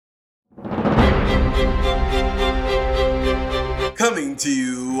Coming to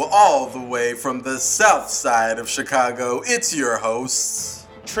you all the way from the south side of Chicago, it's your hosts,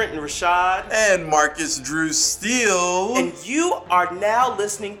 Trenton Rashad and Marcus Drew Steele. And you are now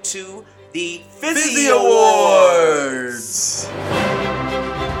listening to the Fizzy Awards.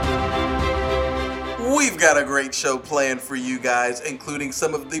 We've got a great show planned for you guys, including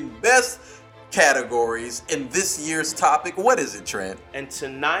some of the best categories in this year's topic. What is it, Trent? And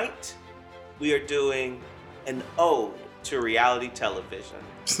tonight, we are doing an ode to reality television.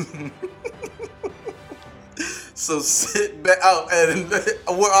 So sit back. Oh, and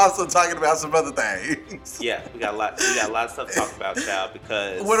we're also talking about some other things. Yeah, we got a lot of stuff to talk about, child,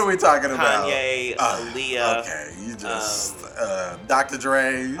 because what are we talking about? Kanye, Aaliyah. Okay, you just Dr.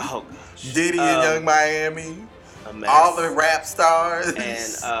 Dre, oh gosh, Diddy and Young Miami, a mess. all the rap stars,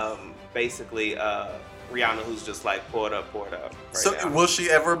 and basically Rihanna, who's just like poured up. Right so now. will she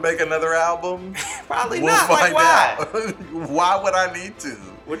ever make another album? Probably we'll not. Find why? out. Why would I need to?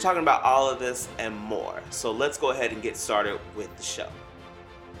 We're talking about all of this and more. So let's go ahead and get started with the show.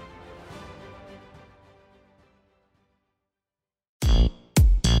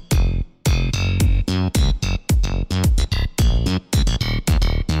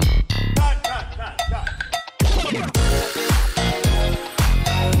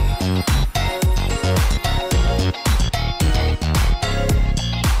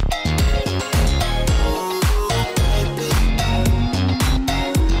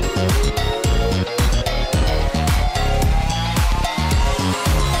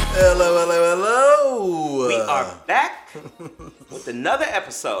 Hello. We are back with another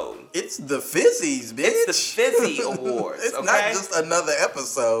episode. It's the Fizzies, bitch. It's the Fizzy Awards. It's okay? not just another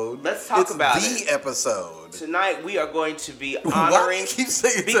episode. Let's talk about the episode. Tonight we are going to be honoring. Why do you keep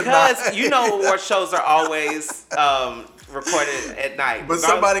saying because tonight? you know award shows are always recorded at night. But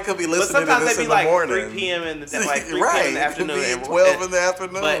somebody could be listening to this in the morning. But sometimes they be like 3 p.m. in the like 3 right. p.m. in the afternoon. It could be 12 in the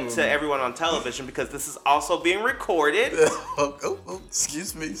afternoon. But to everyone on television, because this is also being recorded.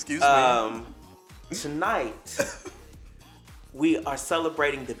 Excuse me. Tonight, we are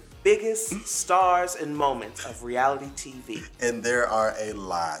celebrating the biggest stars and moments of reality TV. And there are a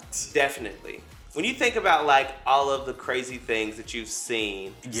lot. Definitely. When you think about like all of the crazy things that you've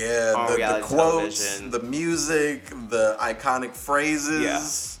seen, yeah, on the quotes, television, the music, the iconic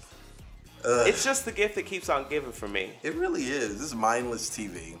phrases. Yeah. It's just the gift that keeps on giving for me. It really is. This is mindless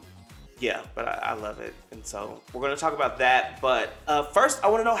TV. Yeah, but I love it. And so we're going to talk about that. But first, I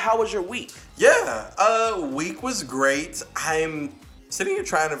want to know, how was your week? Yeah, week was great. I'm sitting here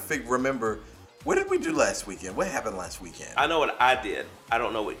trying to remember, what did we do last weekend? What happened last weekend? I know what I did. I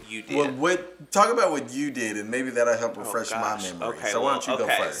don't know what you did. Well, talk about what you did, and maybe that'll help refresh my memory. Okay, so why don't you go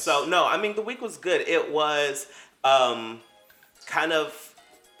first? So, no, I mean, the week was good. It was kind of,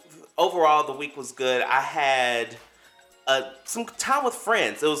 overall, the week was good. I had some time with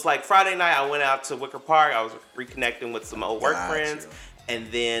friends. It was like Friday night, I went out to Wicker Park. I was reconnecting with some old work friends.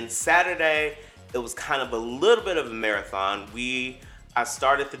 And then Saturday, it was kind of a little bit of a marathon. I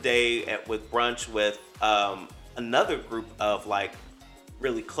started the day with brunch with another group of like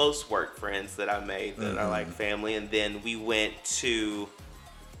really close work friends that I made that are like family. And then we went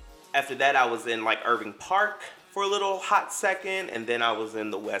after that, I was in like Irving Park for a little hot second. And then I was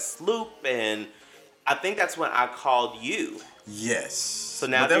in the West Loop, and I think that's when I called you. Yes. So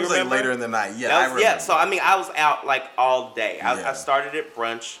now, that was like later in the night. Yeah, I remember. Yeah, so I mean, I was out like all day. I started at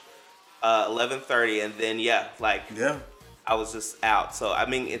brunch, 11:30, and then I was just out. So I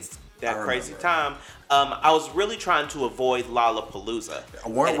mean, it's that crazy time. I was really trying to avoid Lollapalooza.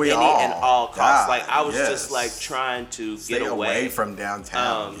 Weren't we all? And all costs. God, like I was just like trying to stay get away from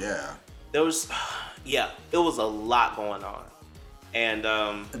downtown. There was, it was a lot going on. And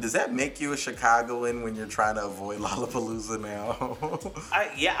does that make you a Chicagoan when you're trying to avoid Lollapalooza now?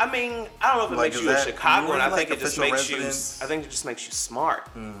 I mean, I don't know if it like, makes you a Chicagoan. I think like it just makes you. I think it just makes you smart.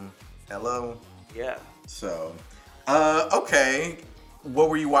 Hello. Yeah. So, okay, what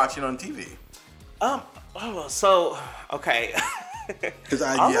were you watching on TV? Okay. Because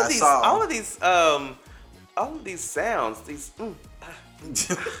all of these sounds,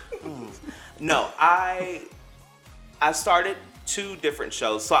 No, I started 2 different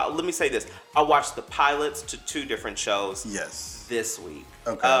shows. So let me say this. I watched the pilots to 2 different shows this week.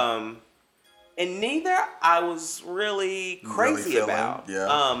 Okay. And neither I was really crazy about.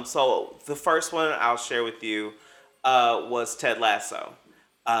 Yeah. So the first one I'll share with you was Ted Lasso.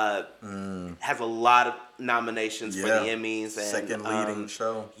 Has a lot of nominations for the Emmys. And, second leading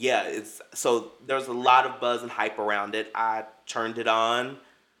show. Yeah, so there's a lot of buzz and hype around it. I turned it on.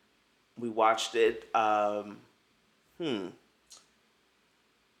 We watched it.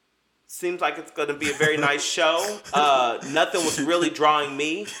 Seems like it's going to be a very nice show. Nothing was really drawing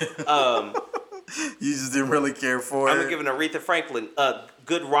me. You just didn't really care for it. I'm giving Aretha Franklin a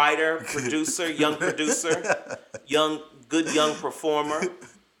good writer, producer, good young performer,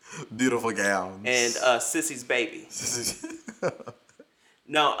 beautiful gowns, and Sissy's baby.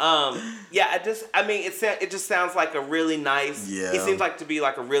 No, yeah, it just sounds like a really nice. Yeah. He seems like to be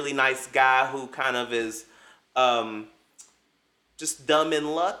like a really nice guy who kind of is, just dumb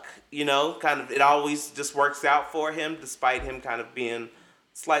in luck. Kind of it always just works out for him, despite him kind of being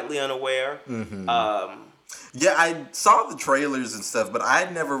slightly unaware. Mm-hmm. Yeah, I saw the trailers and stuff, but I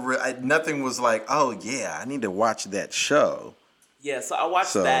never. Nothing was like, oh yeah, I need to watch that show. Yeah, so I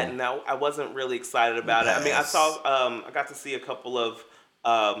watched that, and I wasn't really excited about it. I mean, I got to see a couple of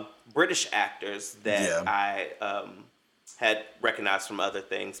British actors that I had recognized from other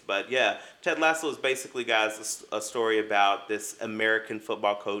things. But yeah, Ted Lasso is basically, guys, a story about this American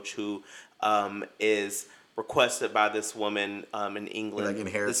football coach who is requested by this woman in England. Like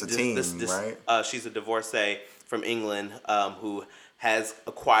inherits a team, right? She's a divorcee from England who has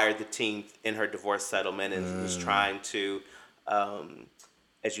acquired the team in her divorce settlement and is trying to,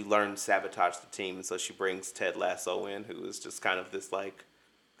 as you learn, sabotage the team. And so she brings Ted Lasso in, who is just kind of this like,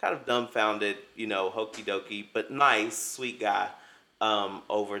 kind of dumbfounded, hokey dokey, but nice, sweet guy,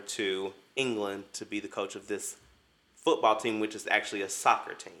 over to England to be the coach of this football team, which is actually a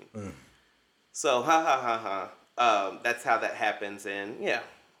soccer team. So, that's how that happens, and yeah.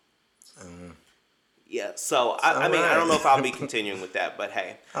 Yeah, so I mean, I don't know if I'll be continuing with that, but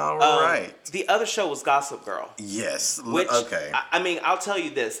hey. All right. The other show was Gossip Girl. Yes. Which, okay. I mean, I'll tell you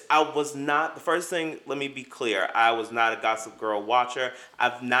this. I was not, the first thing, let me be clear, I was not a Gossip Girl watcher.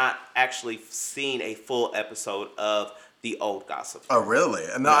 I've not actually seen a full episode of the old Gossip Girl. Oh, really?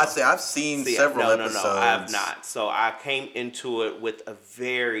 No, I've seen several episodes. No, I have not. So I came into it with a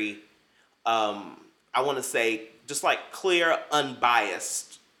very, I want to say, just like clear,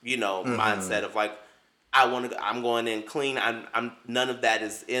 unbiased, mindset of like, I'm going in clean. I'm none of that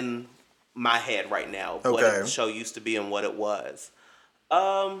is in my head right now. Okay. What the show used to be and what it was.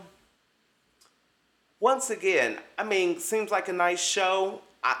 Once again, I mean, seems like a nice show.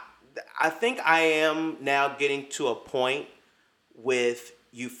 I think I am now getting to a point with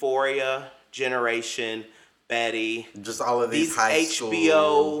Euphoria, Generation, Betty, just all of these high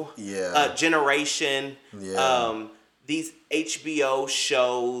HBO, school, Generation, these HBO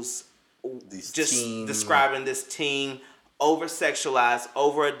shows. These just teens. Describing this teen, over-sexualized,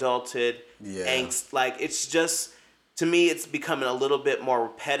 over-adulted, angst. Like, it's just, to me, it's becoming a little bit more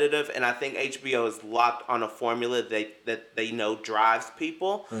repetitive, and I think HBO is locked on a formula that they know drives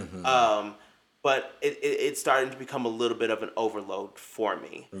people. But it's starting to become a little bit of an overload for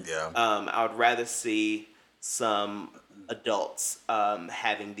me. Yeah. I would rather see some adults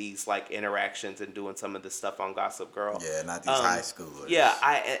having these like interactions and doing some of this stuff on Gossip Girl. Yeah, not these high schoolers. Yeah,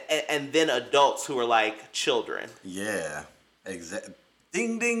 and then adults who are like children. Yeah, exactly.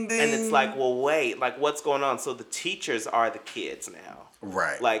 Ding, ding, ding. And it's like, well, wait, like what's going on? So the teachers are the kids now.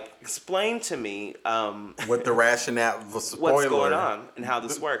 Right. Like, explain to me what the rationale, what's going on and how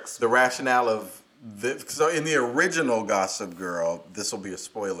this works. The rationale of this. So in the original Gossip Girl, this will be a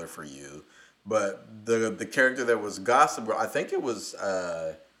spoiler for you. But the character that was Gossip Girl, I think it was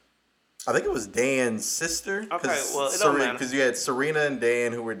Dan's sister. Okay, well, it don't matter. Because you had Serena and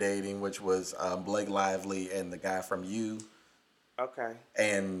Dan who were dating, which was Blake Lively and the guy from You. Okay.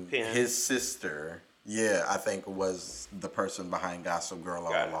 And his sister, I think was the person behind Gossip Girl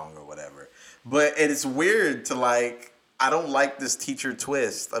all along or whatever. But it's weird to like, I don't like this teacher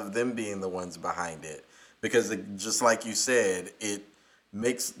twist of them being the ones behind it. Because just like you said, it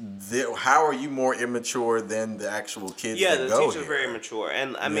makes how are you more immature than the actual kids? Yeah, that the go teacher's here? very mature,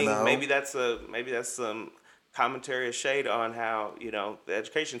 and I mean maybe that's some commentary or shade on how the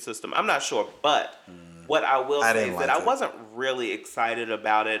education system. I'm not sure, but what I will say is that I wasn't really excited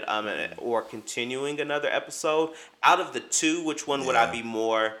about it or continuing another episode. Out of the two, which one would I be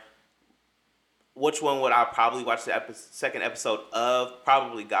more? Which one would I probably watch the second episode of?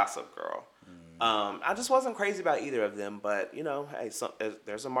 Probably Gossip Girl. I just wasn't crazy about either of them, but hey,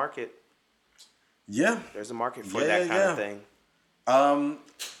 there's a market. Yeah, there's a market for that kind of thing.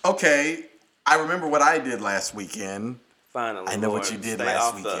 Okay, I remember what I did last weekend. Finally, I know what you did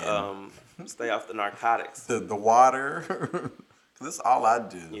last weekend. Stay off the narcotics. The water. That's all I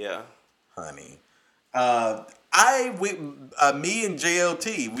do. Yeah, honey. Me and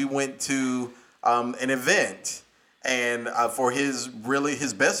JLT, we went to an event. And for his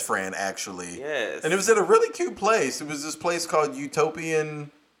best friend, actually. Yes. And it was at a really cute place. It was this place called Utopian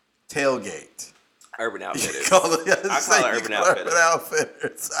Tailgate. Urban Outfitters. I call it Urban Outfitters. Urban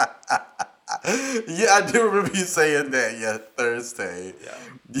Outfitters. Yeah, I do remember you saying that. Yeah, Thursday. Yeah.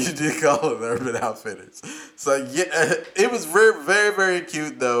 You did call it Urban Outfitters. So yeah, it was very, very, very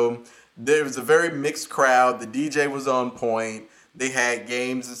cute though. There was a very mixed crowd. The DJ was on point. They had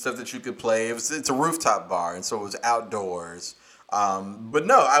games and stuff that you could play. It's a rooftop bar, and so it was outdoors. But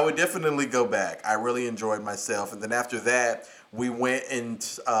no, I would definitely go back. I really enjoyed myself. And then after that, we went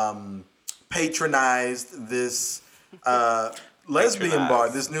and patronized this lesbian bar,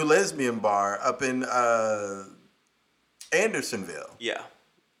 this new lesbian bar up in Andersonville. Yeah.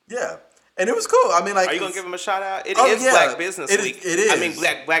 Yeah. And it was cool. I mean, like, are you gonna give them a shout out? It is Black Business Week. It is. I mean,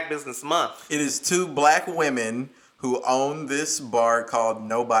 Black Business Month. It is two black women who own this bar called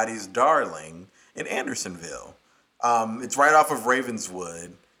Nobody's Darling in Andersonville. It's right off of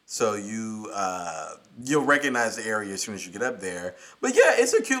Ravenswood, so you'll recognize the area as soon as you get up there. But yeah,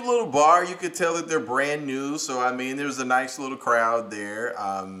 it's a cute little bar. You could tell that they're brand new. So I mean, there's a nice little crowd there.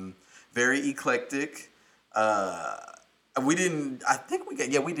 Very eclectic. We did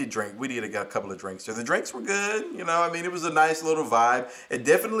drink. We did a couple of drinks there. The drinks were good. You know, I mean, it was a nice little vibe. It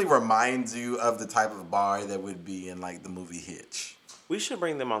definitely reminds you of the type of bar that would be in like the movie Hitch. We should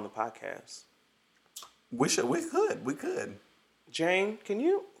bring them on the podcast. We could. Jane, can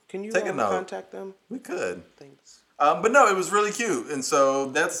you Take a note. contact them? We could. Thanks. But no, it was really cute. And so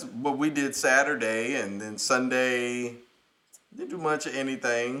that's what we did Saturday. And then Sunday, didn't do much of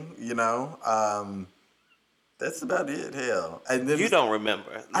anything, you know. That's about it, hell. And then you don't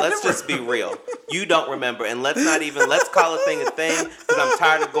remember. Let's just be real. You don't remember. And let's call a thing a thing, because I'm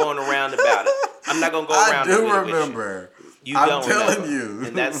tired of going around about it. I'm not going to go around. I do remember. I'm telling you.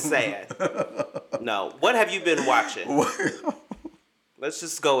 And that's sad. No. What have you been watching? Let's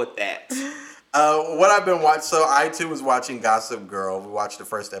just go with that. What I've been watching, so I too was watching Gossip Girl. We watched the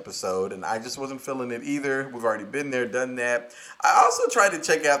first episode, and I just wasn't feeling it either. We've already been there, done that. I also tried to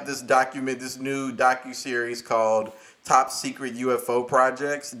check out this new docuseries called Top Secret UFO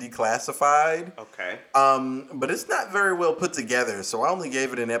Projects Declassified. Okay. But it's not very well put together, so I only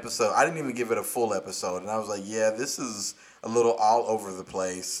gave it an episode. I didn't even give it a full episode, and I was like, yeah, this is a little all over the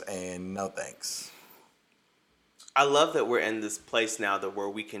place, and no thanks. I love that we're in this place now where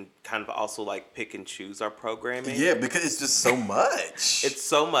we can kind of also like pick and choose our programming. Yeah, because it's just so much. It's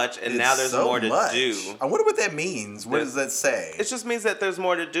so much, and now there's so more to do. I wonder what that means. What does that say? It just means that there's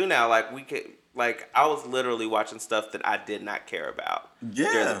more to do now. Like I was literally watching stuff that I did not care about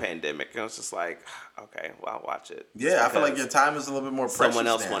during the pandemic. And I was just like, okay, well, I'll watch it. Yeah, I feel like your time is a little bit more precious. Someone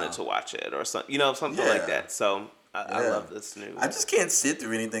else now. wanted to watch it or something, something like that. So I love this new. I just can't sit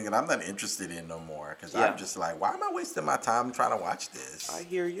through anything that I'm not interested in no more, because I'm just like, why am I wasting my time trying to watch this? I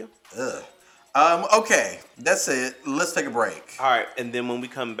hear you. Ugh. Okay, that's it. Let's take a break. All right, and then when we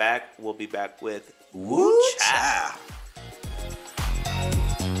come back, we'll be back with Woo Cha.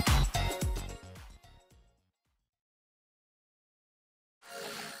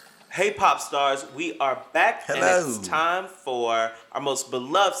 Hey pop stars, we are back. Hello. And it's time for our most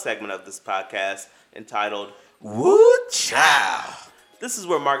beloved segment of this podcast, entitled Woo Cha. This is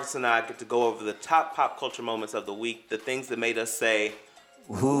where Marcus and I get to go over the top pop culture moments of the week, the things that made us say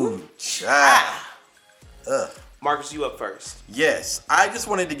Woo Cha. Marcus, you up first. Yes, I just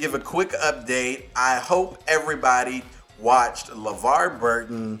wanted to give a quick update. I hope everybody watched LeVar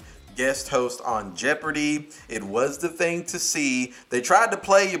Burton guest host on Jeopardy. It was the thing to see. They tried to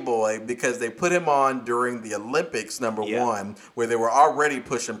play your boy because they put him on during the Olympics, number one, where they were already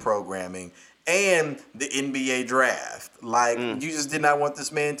pushing programming, and the NBA draft. You just did not want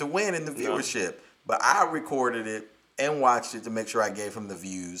this man to win in the viewership. No. But I recorded it and watched it to make sure I gave him the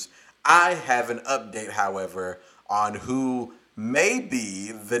views. I have an update, however, on who may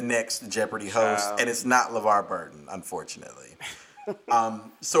be the next Jeopardy host, and it's not LeVar Burton, unfortunately.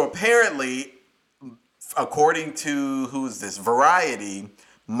 So apparently, according to Variety,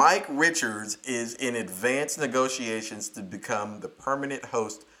 Mike Richards is in advanced negotiations to become the permanent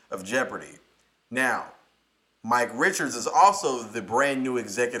host of Jeopardy. Now, Mike Richards is also the brand new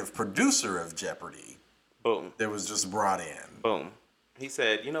executive producer of Jeopardy. Boom. That was just brought in. Boom. He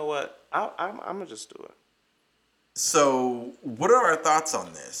said, you know what? I'm going to just do it. So, what are our thoughts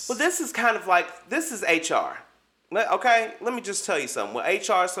on this? Well, this is kind of like, this is HR. Okay, let me just tell you something. With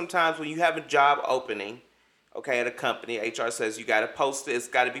HR, sometimes when you have a job opening, okay, at a company, HR says you got to post it. It's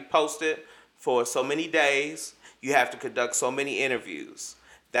got to be posted for so many days. You have to conduct so many interviews.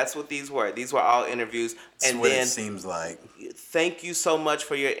 That's what these were. These were all interviews. That's what it seems like. Thank you so much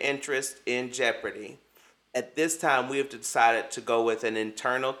for your interest in Jeopardy. At this time, we have decided to go with an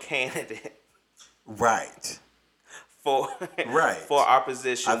internal candidate. Right. for for our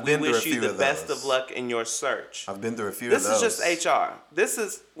position. I've been we through wish a you few the of best those. of luck in your search. I've been through a few This of those. is just HR.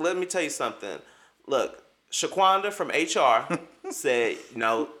 Let me tell you something. Look, Shaquanda from HR said,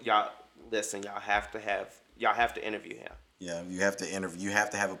 no, y'all listen, y'all have to interview him. Yeah, you have to interview. You have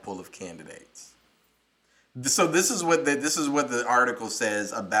to have a pool of candidates. So this is what the article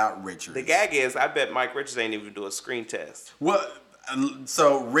says about Richards. The gag is, I bet Mike Richards ain't even do a screen test. Well,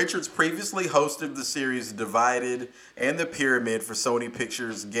 so Richards previously hosted the series Divided and The Pyramid for Sony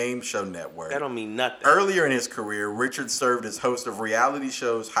Pictures Game Show Network. That don't mean nothing. Earlier in his career, Richards served as host of reality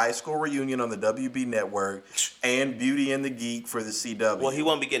shows High School Reunion on the WB Network and Beauty and the Geek for the CW. Well, he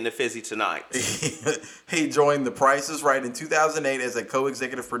won't be getting the fizzy tonight. He joined The Price is Right in 2008 as a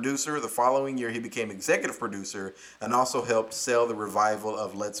co-executive producer. The following year, he became executive producer and also helped sell the revival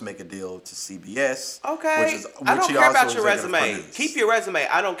of Let's Make a Deal to CBS. Okay. Which I don't he care also about your executive resume. produced. Keep your resume.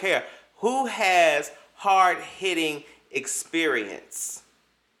 I don't care. Who has hard-hitting experience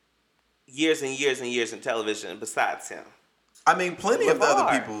years and years and years in television besides him? I mean, plenty of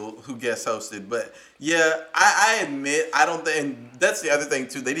other people who guest hosted, but yeah, I admit I don't think, and that's the other thing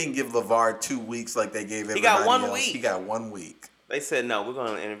too. They didn't give LeVar 2 weeks like they gave everybody He got 1 else. week. He got 1 week. They said no. We're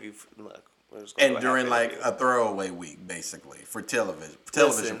going to interview. Look, we're just and during like a throwaway week, basically for television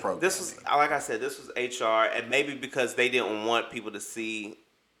programming. This was, like I said, this was HR, and maybe because they didn't want people to see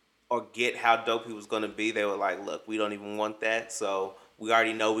or get how dope he was going to be, they were like, "Look, we don't even want that. So we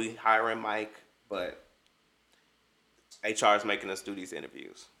already know we hiring Mike, but HR is making us do these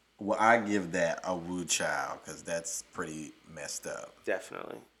interviews." Well, I give that a woo chow because that's pretty messed up.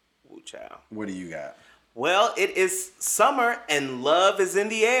 Definitely, woo chow. What do you got? Well, it is summer and love is in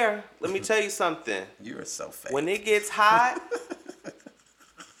the air. Let me tell you something. You are so fake. When it gets hot,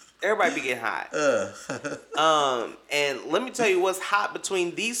 everybody be getting hot. And let me tell you what's hot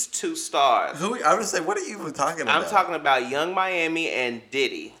between these two stars. I was gonna say, what are you even talking about? I'm talking about Young Miami and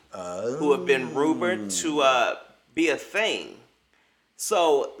Diddy, who have been rumored to be a thing.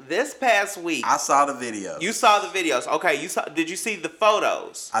 So this past week, I saw the video. You saw the videos. Okay, did you see the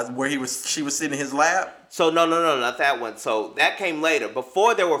photos? Where she was sitting in his lap? So no, not that one. So that came later.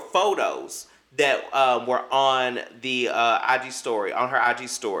 Before there were photos that were on the IG story, on her IG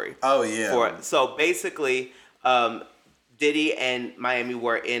story. Oh yeah. So basically, Diddy and Miami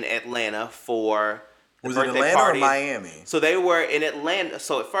were in Atlanta for the birthday party. Was it Atlanta or Miami? So they were in Atlanta.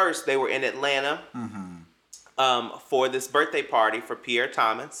 So at first they were in Atlanta for this birthday party for Pierre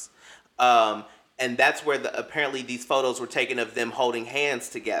Thomas. And that's where apparently these photos were taken of them holding hands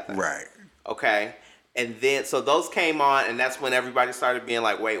together. Right. Okay. And then, so those came on, and that's when everybody started being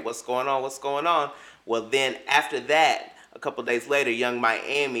like, wait, what's going on? What's going on? Well, then after that, a couple days later, Young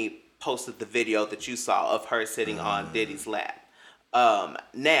Miami posted the video that you saw of her sitting on Diddy's lap.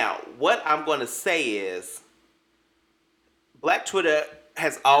 Now, what I'm going to say is, Black Twitter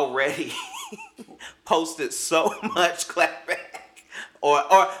has already posted so much clapback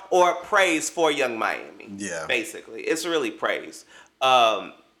or praise for Young Miami. Yeah. Basically. It's really praise.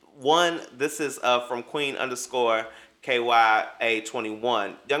 One, this is from Queen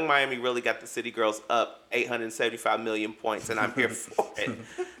 _KYA21. Young Miami really got the City Girls up 875 million points, and I'm here for it.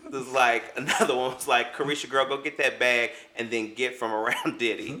 There's like another one was like, Carisha girl, go get that bag and then get from around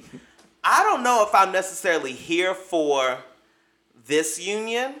Diddy. I don't know if I'm necessarily here for this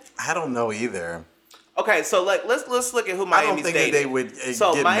union. I don't know either. Okay, so like let's look at who Miami's dating. I don't think that they would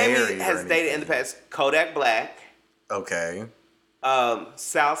so get Miami married has dated in the past Kodak Black. Okay.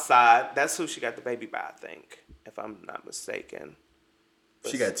 Southside, that's who she got the baby by, I think, if I'm not mistaken.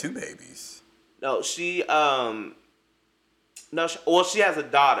 She got 2 babies. No, she has a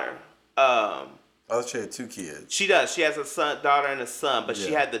daughter. She had 2 kids. She does. She has a daughter and a son, but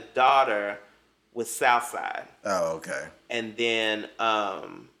she had the daughter with Southside. Oh, okay. And then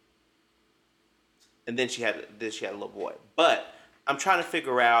she had a little boy. But I'm trying to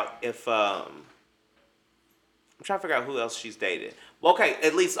figure out if who else she's dated. Well, okay,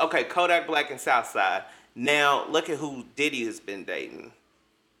 at least Kodak Black and Southside. Now look at who Diddy has been dating.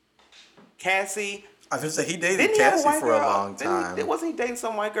 Cassie. I was gonna say he dated Cassie for a long time. Wasn't he dating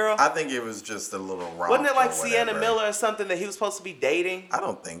some white girl? I think it was just a little romp. Wasn't it like Sienna Miller or something that he was supposed to be dating? I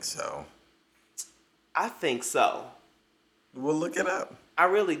don't think so. I think so. We'll look it up. I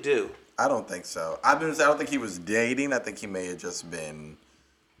really do. I don't think so. I don't think he was dating. I think he may have just been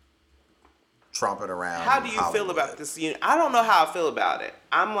tromping around. How do you feel about this union? I don't know how I feel about it.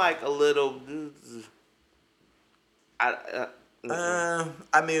 I'm like a little. I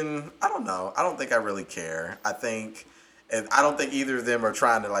mean, I don't know. I don't think I really care. I don't think either of them are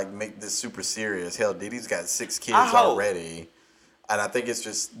trying to like make this super serious. Hell, Diddy's got 6 kids already. And I think it's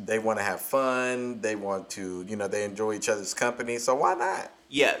just they want to have fun. They want to, they enjoy each other's company. So why not?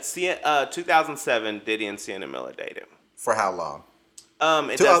 Yeah, 2007, Diddy and Sienna Miller dated. For how long?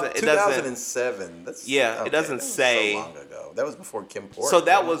 It doesn't. 2007. That's it doesn't say. So long ago. That was before Kim Porter. So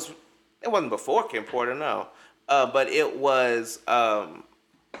that was. It wasn't before Kim Porter, no. But it was.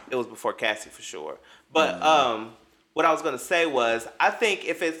 It was before Cassie for sure. But what I was gonna say was, I think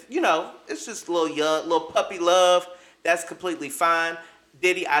if it's it's just a little puppy love, that's completely fine.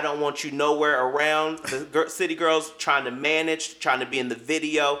 Diddy, I don't want you nowhere around the city girls trying to manage, trying to be in the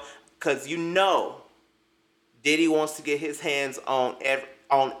video, because Diddy wants to get his hands on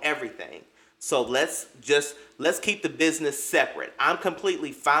everything. So let's keep the business separate. I'm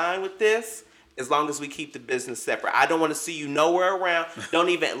completely fine with this as long as we keep the business separate. I don't want to see you nowhere around. Don't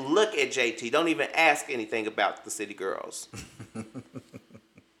even look at JT. Don't even ask anything about the city girls.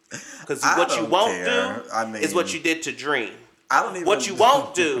 Because what you won't do is what you did to Dream. What you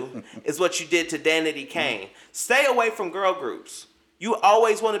won't do is what you did to Danity Kane. Stay away from girl groups. You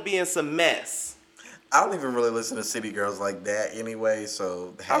always want to be in some mess. I don't even really listen to city girls like that anyway,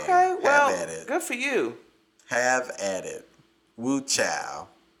 so have at it. Good for you. Have at it. Woo chow.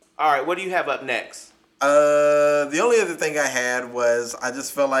 All right, what do you have up next? The only other thing I had was I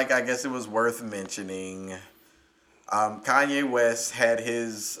just felt like I guess it was worth mentioning. Kanye West had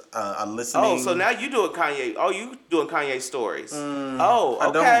his a listening. Oh, so now you doing Kanye? Oh, you doing Kanye stories? Okay.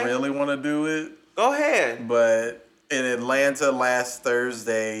 I don't really want to do it. Go ahead. But in Atlanta last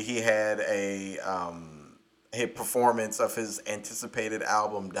Thursday, he had a performance of his anticipated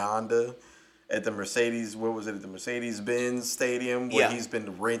album Donda at the Mercedes. What was it? At the Mercedes-Benz Stadium, where he's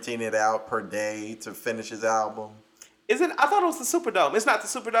been renting it out per day to finish his album. Is it? I thought it was the Superdome. It's not the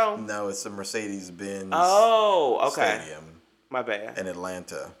Superdome? No, it's the Mercedes-Benz Stadium. My bad. In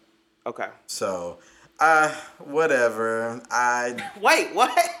Atlanta. Okay. So, whatever. Wait,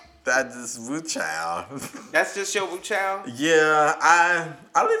 what? That's just Wu Chow. That's just your Wu Chow? Yeah, I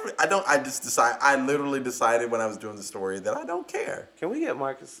literally decided when I was doing the story that I don't care. Can we get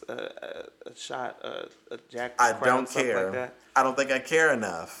Marcus a shot, a Jack? I don't care. Like that? I don't think I care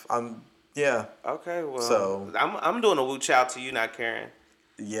enough. Yeah. Okay, well, so I'm doing a Wu Chow to you not caring.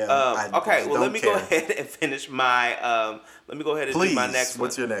 Yeah. Okay, well, let me go ahead and finish my. Let me go ahead and do my next one.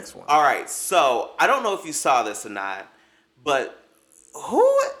 What's your next one? All right, so I don't know if you saw this or not, but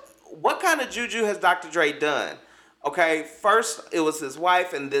what kind of juju has Dr. Dre done? Okay, first it was his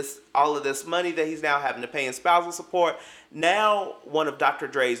wife and all of this money that he's now having to pay in spousal support. Now one of Dr.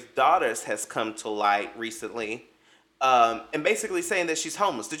 Dre's daughters has come to light recently. And basically saying that she's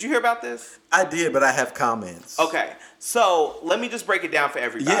homeless. Did you hear about this? I did, but I have comments. Okay, so let me just break it down for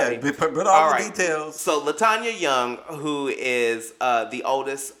everybody. Yeah, put all the details. So LaTanya Young, who is the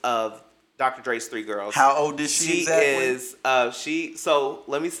oldest of Dr. Dre's three girls. How old is she exactly? So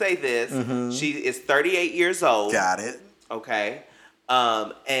let me say this. Mm-hmm. She is 38 years old. Got it. Okay.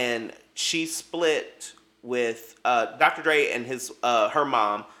 And she split with Dr. Dre and her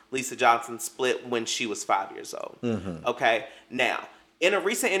mom, Lisa Johnson, split when she was 5 years old. Mm-hmm. Okay. Now, in a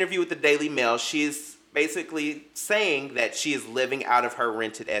recent interview with the Daily Mail, she is basically saying that she is living out of her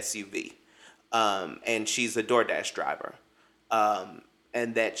rented SUV. And she's a DoorDash driver.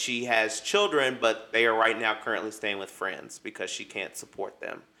 And that she has children, but they are right now currently staying with friends because she can't support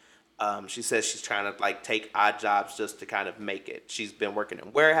them. She says she's trying to take odd jobs just to kind of make it. She's been working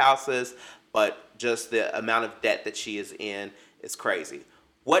in warehouses, but just the amount of debt that she is in is crazy.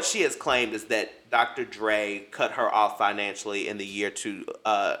 What she has claimed is that Dr. Dre cut her off financially in the year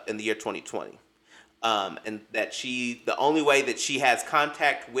 2020, and that the only way that she has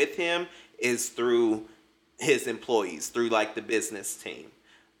contact with him is through his employees, through the business team.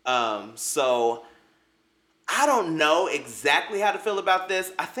 So I don't know exactly how to feel about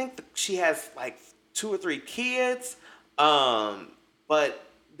this. I think she has 2 or 3 kids, but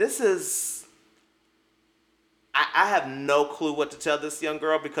this is. I have no clue what to tell this young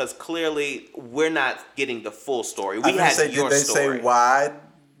girl because clearly we're not getting the full story. Did they say why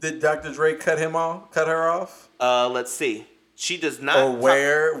did Dr. Dre cut her off? Let's see. She does not. Or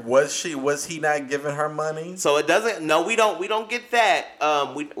where was she? Was he not giving her money? So it doesn't. No, we don't get that.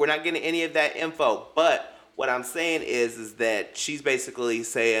 We're not getting any of that info. But what I'm saying is that she's basically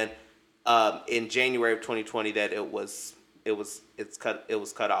saying in January of 2020 that it was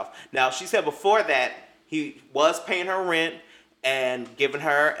cut off. Now she said before that he was paying her rent and giving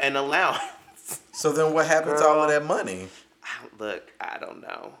her an allowance. So then what happened to all of that money? Look, I don't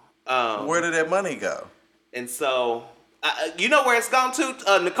know. Where did that money go? And so. You know where it's gone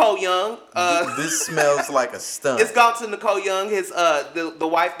to? Nicole Young. This smells like a stunt. It's gone to Nicole Young, his the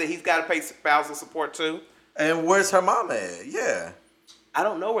wife that he's got to pay spousal support to. And where's her mama at? Yeah. I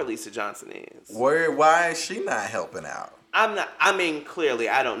don't know where Lisa Johnson is. Why is she not helping out? I'm not. I mean, clearly,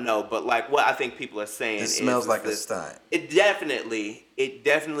 I don't know, but like what I think people are saying, it smells like a stunt. It definitely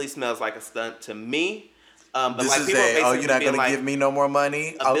smells like a stunt to me. But this like is people are basically you're not gonna give me no more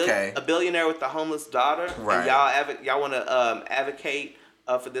money? Okay. A billionaire with a homeless daughter, right? And y'all want to advocate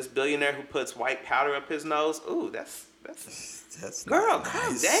for this billionaire who puts white powder up his nose? Ooh, that's girl,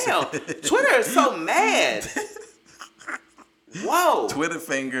 calm down. Twitter is so mad. Whoa. Twitter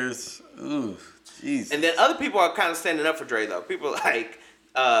fingers. Ooh. Jeez. And then other people are kind of standing up for Dre, though. People like,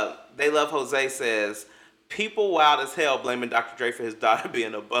 They Love Jose says, people wild as hell blaming Dr. Dre for his daughter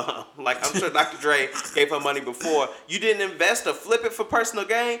being a bum. Like, I'm sure Dr. Dre gave her money before. You didn't invest or flip it for personal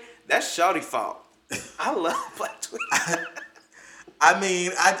gain? That's shawty fault. I love Black Twitter. I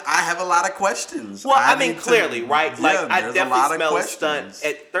mean, I have a lot of questions. Well, I mean, clearly, right? Like, yeah, I definitely smell a stunt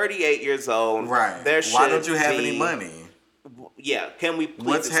at 38 years old. Right. Why don't you have any money? Yeah, can we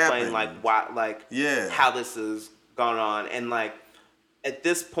please explain like why, like how this has gone on, and like at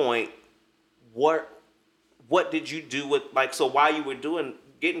this point, what did you do with like so while you were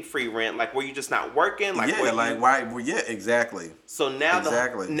getting free rent, like were you just not working? Like why? Well, yeah, exactly. So now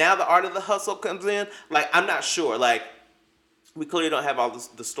now the art of the hustle comes in. Like I'm not sure. Like we clearly don't have all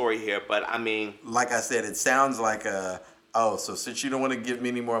the story here, but I mean, like I said, it sounds like so since you don't want to give me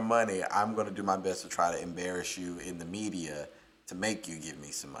any more money, I'm going to do my best to try to embarrass you in the media to make you give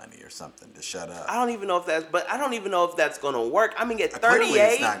me some money or something to shut up. I don't even know if that's going to work. I mean, at 38, clearly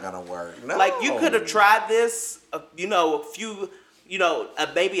it's not going to work. No. Like you could have tried this,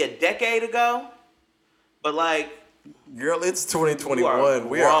 maybe a decade ago, but like, girl, it's 2021.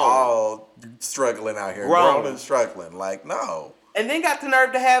 We are all struggling out here, grown and struggling. Like, no. And then got the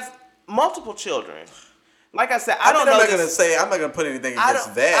nerve to have multiple children. Like I said, I'm not going to put anything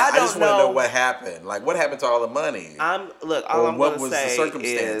against that. I just want to know what happened. Like, what happened to all the money? All I'm going to say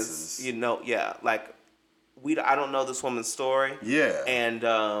is, like, I don't know this woman's story. Yeah. And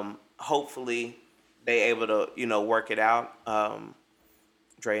hopefully they able to, work it out.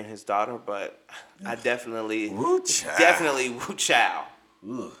 Dre and his daughter, but I definitely, woo chow.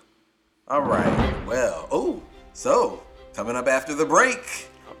 Ooh. All right. Well, so coming up after the break.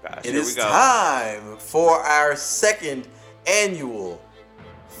 Gosh, it is time for our second annual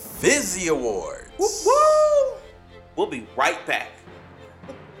Fizzy Awards. Woo woo! We'll be right back.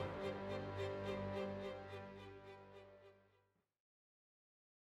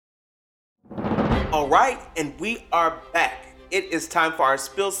 All right, and we are back. It is time for our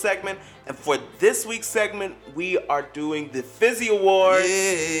spill segment, and for this week's segment, we are doing the Fizzy Awards.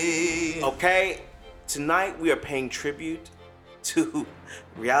 Yay. Okay, tonight we are paying tribute to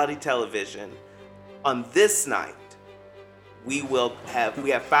reality television. On this night, we have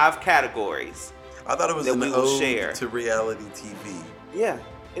 5 categories. I thought it was an ode to reality TV. Yeah,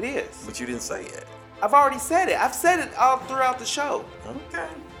 it is. But you didn't say it. I've already said it. I've said it all throughout the show. Okay.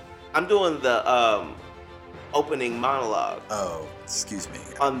 I'm doing the opening monologue. Oh, excuse me.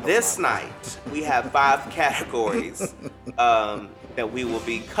 On this night, we have 5 categories that we will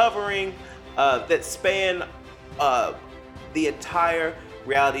be covering that span the entire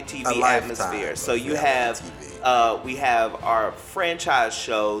reality TV atmosphere. So you have, we have our franchise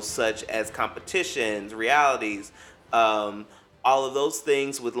shows such as competitions, realities, all of those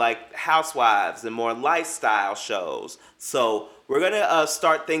things with like Housewives and more lifestyle shows. So we're gonna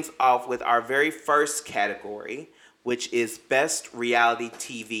start things off with our very first category, which is Best Reality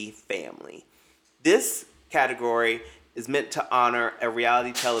TV Family. This category is meant to honor a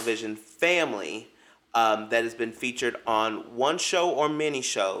reality television family that has been featured on one show or many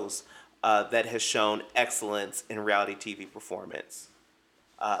shows that has shown excellence in reality TV performance.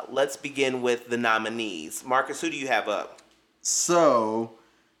 Let's begin with the nominees. Marcus, who do you have up? So,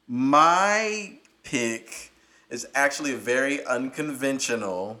 my pick is actually a very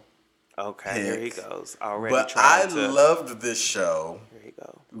unconventional pick, here he goes. Already but I loved this show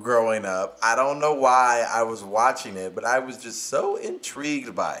growing up. I don't know why I was watching it, but I was just so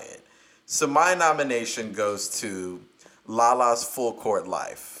intrigued by it. So my nomination goes to Lala's Full Court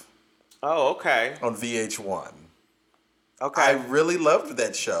Life. Oh, okay. On VH1. Okay. I really loved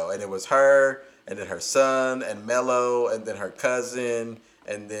that show. And it was her, and then her son, and Mello, and then her cousin,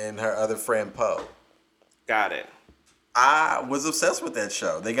 and then her other friend, Poe. Got it. I was obsessed with that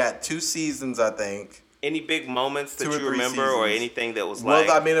show. They got 2 seasons, I think. Any big moments that you remember or anything that was like...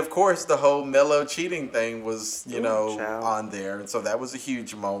 Well, I mean, of course, the whole Mello cheating thing was, on there. And so that was a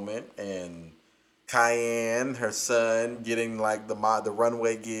huge moment. And Cayenne, her son, getting like the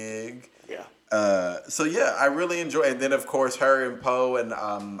runway gig. Yeah. So, yeah, I really enjoy it. And then, of course, her and Poe and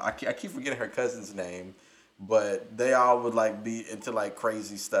I keep forgetting her cousin's name. but they all would like be into like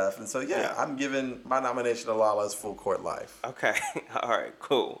crazy stuff. And so Yeah. I'm giving my nomination to Lala's Full Court Life. Okay. All right.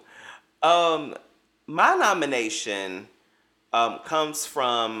 Cool. My nomination comes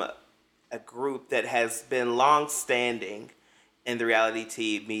from a group that has been long-standing in the reality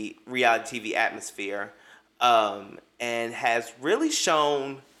TV atmosphere, and has really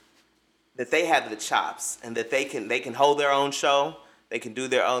shown that they have the chops and that they can hold their own show, they can do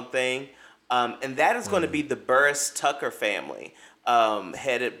their own thing, and that is going to be the Burris Tucker family,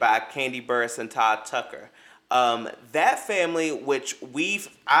 headed by Kandi Burris and Todd Tucker. That family, which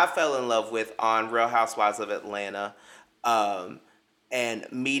I fell in love with on Real Housewives of Atlanta, and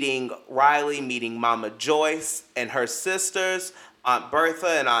meeting Riley, meeting Mama Joyce and her sisters, Aunt Bertha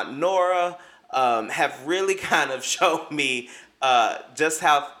and Aunt Nora, have really kind of shown me just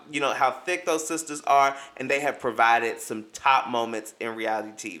how thick those sisters are, and they have provided some top moments in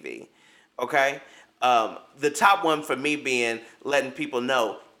reality TV. Okay, the top one for me being letting people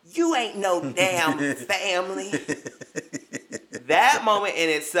know you ain't no damn family. That moment in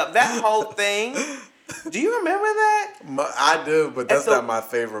itself, that whole thing. Do you remember that? I do, but that's not my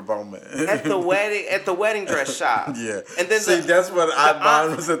favorite moment. At the wedding dress shop. Yeah. And then that's what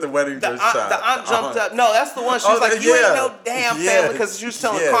mine was at the wedding dress shop. The aunt jumped up. No, that's the one. She was like, "You ain't no damn family," because she was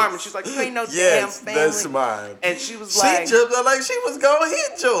telling Carmen, she's like, "You ain't no damn family." That's mine. And she was like, she jumped up like she was gonna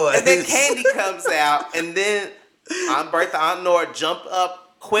hit Joy. And then Kandi comes out, and then Aunt Bertha, Aunt Nora jump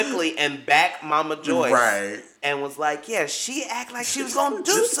up quickly and back Mama Joyce. Right. And was like, yeah, she act like she was going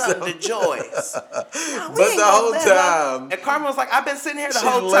to do something to Joyce. But the whole time. And Carmen was like, I've been sitting here the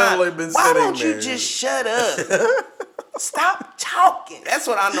whole time. Why don't you just shut up? Stop talking. That's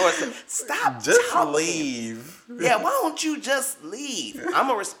what I know. Stop just talking. Leave. Yeah, why don't you just leave? I'm going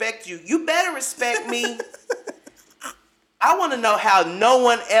to respect you. You better respect me. I want to know how no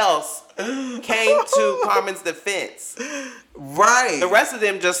one else came to Carmen's defense. Right. The rest of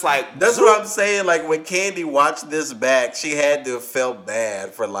them just like... That's what I'm saying. Like, when Kandi watched this back, she had to have felt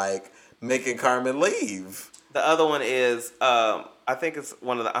bad for, like, making Carmen leave. The other one is, I think it's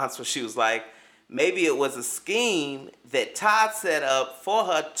one of the aunts where she was like, maybe it was a scheme that Todd set up for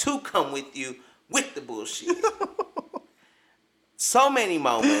her to come with you with the bullshit. So many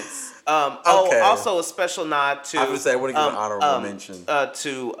moments. Okay. Also a special nod to... I would say I want to give an honorable mention.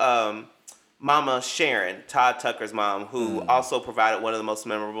 To Mama Sharon, Todd Tucker's mom, who also provided one of the most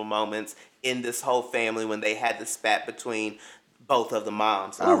memorable moments in this whole family when they had the spat between both of the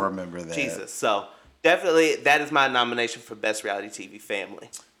moms. I remember that. Jesus. So definitely that is my nomination for Best Reality TV Family.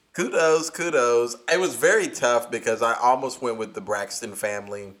 Kudos. It was very tough because I almost went with the Braxton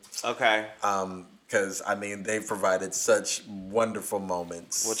family. Okay. Because, I mean, they've provided such wonderful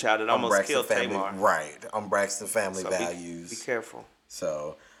moments. Well, child, it almost killed Tamar. Right. On Braxton Family Values. Be careful.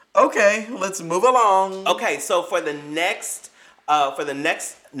 So, okay, let's move along. Okay, so for the next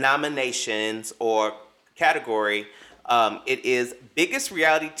nominations or category, it is Biggest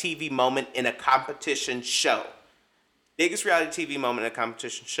Reality TV Moment in a Competition Show. Biggest Reality TV Moment in a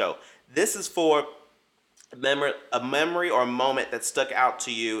Competition Show. This is for a memory or a moment that stuck out to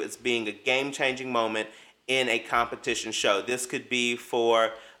you as being a game-changing moment in a competition show. This could be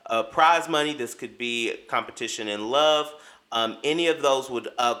for prize money. This could be competition in love. Any of those would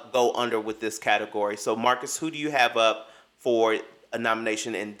go under with this category. So, Marcus, who do you have up for a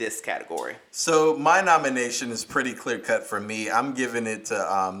nomination in this category? So, my nomination is pretty clear-cut for me. I'm giving it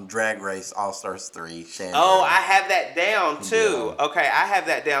to Drag Race All-Stars 3, Shangela. Oh, I have that down, too. Yeah. Okay, I have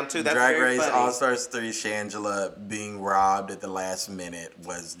that down, too. That's Drag very Race funny. All-Stars 3, Shangela being robbed at the last minute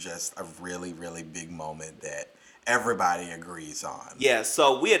was just a really, really big moment that everybody agrees on. Yeah,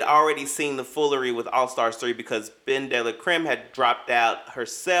 so we had already seen the foolery with All-Stars 3 because Ben De La Creme had dropped out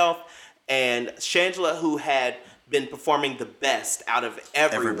herself, and Shangela, who had been performing the best out of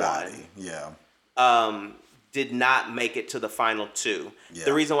everybody, did not make it to the final two. Yeah.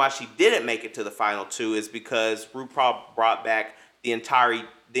 The reason why she didn't make it to the final two is because RuPaul brought back the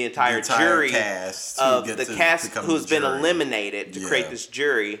entire jury cast of the cast who's been eliminated to create this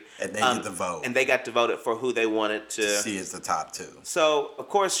jury, and they get the vote, and they got to vote for who they wanted to see as the top two. So of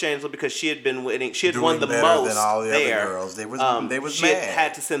course Shangela, because she had been winning, she had won the most than all the there. Other girls. They was she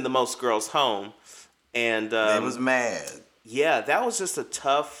had to send the most girls home, and they was mad. Yeah, that was just a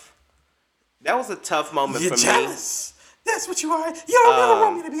tough. That was a tough moment You're for jealous. Me. That's what you are. You don't ever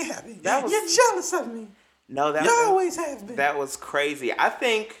want me to be happy. You're jealous of me. No, you always have been. That was crazy. I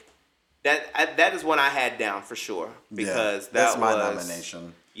think that is one I had down for sure because that's my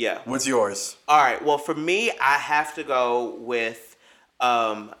nomination. Yeah. What's yours? All right. Well, for me, I have to go with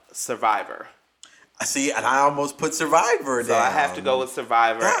Survivor. See, and I almost put Survivor down. So I have to go with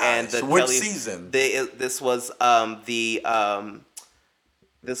Survivor. Gosh, and the which Kelly, season? This was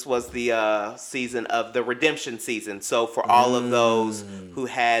the season of the redemption season. So for all of those who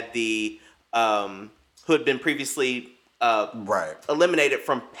had who had been previously eliminated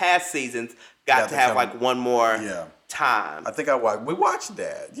from past seasons, got to have like one more time. I think we watched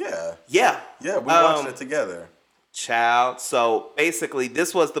that. Yeah. We watched it together. Child. So basically,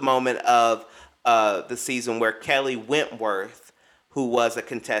 this was the moment of the season where Kelly Wentworth, who was a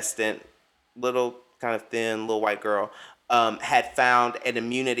contestant, little kind of thin, little white girl, had found an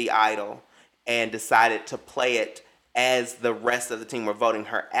immunity idol and decided to play it as the rest of the team were voting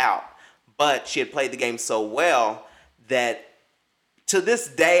her out. But she had played the game so well that to this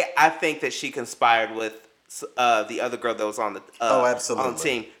day, I think that she conspired with the other girl that was on the on the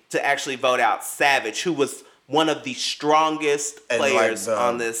team to actually vote out Savage, who was one of the strongest players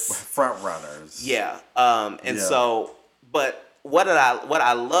on this front runners. Yeah. So, but what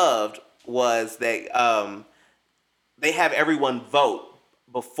I loved was that they have everyone vote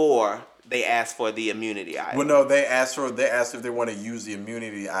before they ask for the immunity idol. Well, no, they asked if they want to use the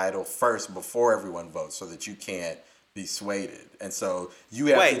immunity idol first before everyone votes, so that you can't be swayed. And so you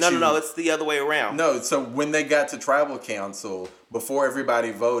have to choose. No, it's the other way around. No, so when they got to tribal council, before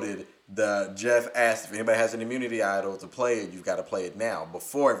everybody voted, Jeff asked if anybody has an immunity idol to play it, you've got to play it now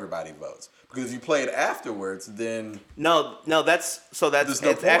before everybody votes. Because if you play it afterwards, then no, that's there's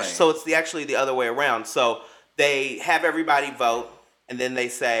no point. It's actually the other way around. So they have everybody vote, and then they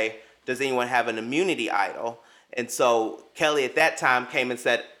say, "Does anyone have an immunity idol?" And so Kelly at that time came and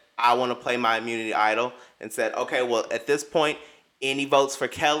said, "I want to play my immunity idol," and said, "Okay, well at this point, any votes for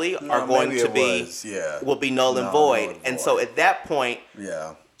Kelly are going to will be null and void." And so at that point,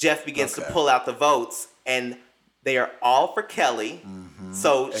 Jeff begins to pull out the votes, and they are all for Kelly. Mm-hmm.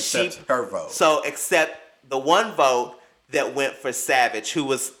 So except her vote. So except the one vote that went for Savage, who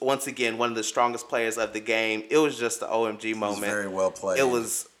was once again one of the strongest players of the game. It was just the OMG moment. It was very well played.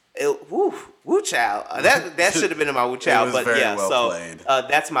 Woo child. That should have been in my woo child, but yeah. Played.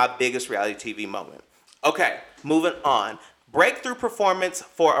 That's my biggest reality TV moment. Okay, moving on. Breakthrough performance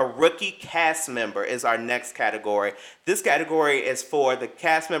for a rookie cast member is our next category. This category is for the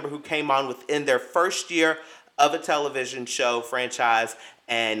cast member who came on within their first year of a television show franchise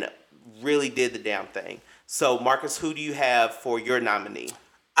and really did the damn thing. So, Marcus, who do you have for your nominee?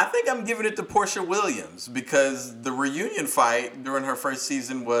 I think I'm giving it to Portia Williams because the reunion fight during her first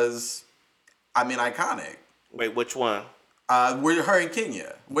season was, iconic. Wait, which one? With her in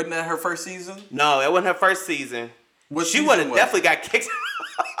Kenya. Wasn't that her first season? No, it wasn't her first season. She would have definitely got kicked.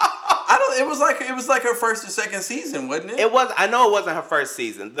 It was like her first or second season, wasn't it? It was. I know it wasn't her first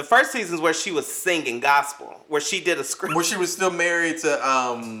season. The first season is where she was singing gospel, where she did a script. Where she was still married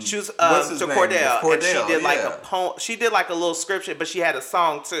to She was to Cordell, and she did like a poem. She did like a little scripture, but she had a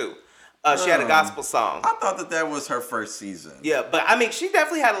song too. She had a gospel song. I thought that was her first season. Yeah, but she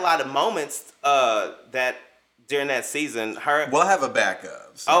definitely had a lot of moments that during that season. Well, I have a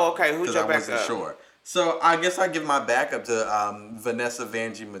backup. So, okay. Who's your backup? I wasn't sure. So I guess I give my backup to Vanessa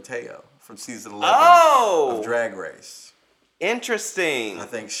Vanjie Mateo from season 11 of Drag Race. Interesting. I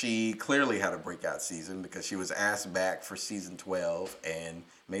think she clearly had a breakout season because she was asked back for season 12 and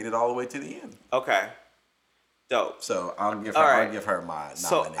made it all the way to the end. Okay. Dope. So I'll give her my nomination.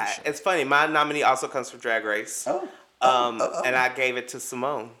 So it's funny. My nominee also comes from Drag Race. And I gave it to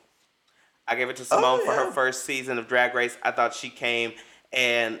Simone. I gave it to Simone for her first season of Drag Race. I thought she came,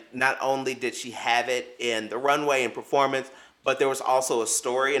 and not only did she have it in the runway and performance, but there was also a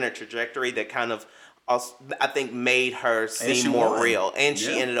story and a trajectory that kind of, also, I think, made her seem more real. And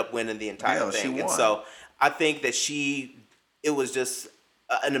she ended up winning the entire thing. And so I think that it was just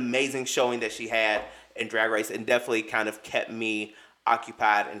an amazing showing that she had in Drag Race, and definitely kind of kept me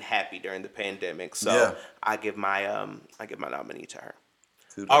occupied and happy during the pandemic. So I give my nominee to her.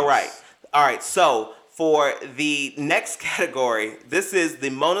 Kudos. All right. So for the next category, this is the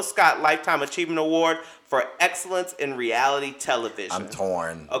Mona Scott Lifetime Achievement Award for Excellence in Reality Television. I'm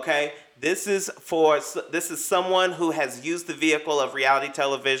torn. Okay. This is someone who has used the vehicle of reality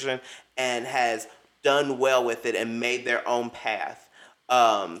television and has done well with it and made their own path.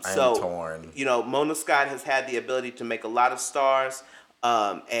 I'm torn. Mona Scott has had the ability to make a lot of stars,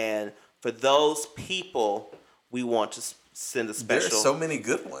 and for those people, we want to send a special. There are so many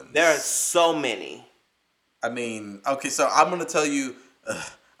good ones. There are so many. Okay, so I'm going to tell you,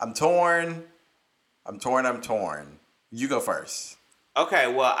 I'm torn. You go first.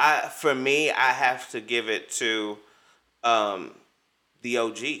 Okay, well, for me, I have to give it to the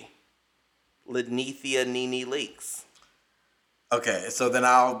OG, Lenithia Nene Leakes. Okay, so then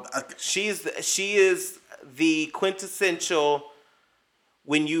she is the quintessential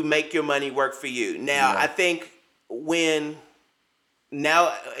when you make your money work for you. Now, I think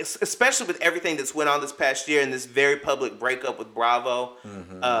especially with everything that's went on this past year and this very public breakup with Bravo,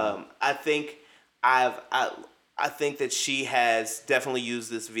 I think I think that she has definitely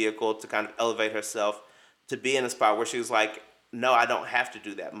used this vehicle to kind of elevate herself to be in a spot where she was like, no, I don't have to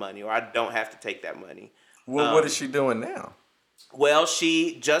do that money, or I don't have to take that money. Well, what is she doing now? Well,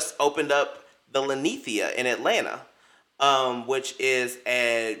 she just opened up the Lenithia in Atlanta, which is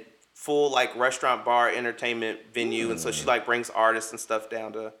a full like restaurant, bar, entertainment venue, and so she like brings artists and stuff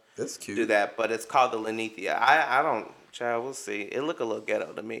down to do that. But it's called the Lenithia. I don't, child. We'll see. It look a little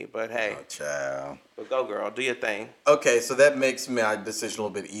ghetto to me, but hey, child. But go, girl, do your thing. Okay, so that makes my decision a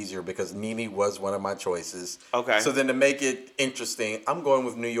little bit easier because Nene was one of my choices. Okay. So then to make it interesting, I'm going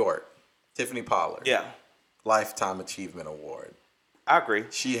with New York. Tiffany Pollard. Yeah. Lifetime Achievement Award. I agree.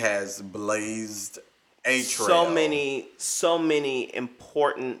 She has blazed a trail. So many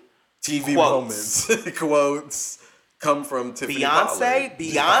important TV quotes. moments. Quotes come from Tiffany Pollard.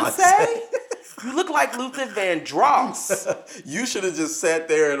 Beyonce? You look like Luther Vandross. You should have just sat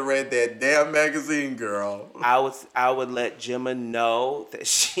there and read that damn magazine, girl. I would let Gemma know that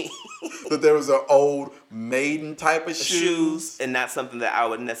that there was an old maiden type of shoes and not something that I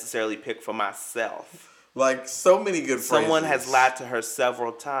would necessarily pick for myself. Like so many good phrases. Someone has lied to her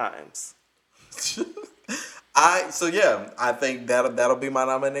several times. I think that'll be my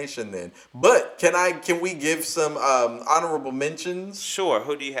nomination then. But can we give some honorable mentions? Sure.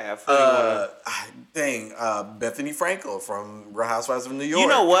 Who do you have? Bethany Frankel from Real Housewives of New York. You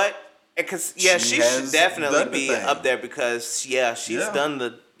know what? Because she should definitely be up there because she's done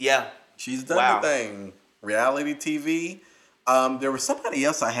the She's done the thing. Reality TV. There was somebody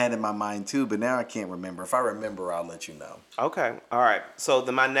else I had in my mind too, but now I can't remember. If I remember, I'll let you know. Okay. All right. So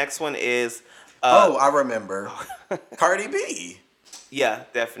my next one is. I remember. Cardi B. Yeah,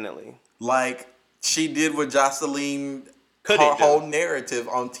 definitely. Like, she did what Jocelyn, her whole narrative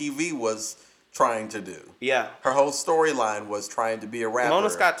on TV was trying to do. Yeah. Her whole storyline was trying to be a rapper.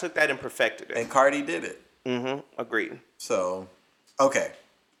 Mona Scott took that and perfected it. And Cardi did it. Mm-hmm. Agreed. So, okay.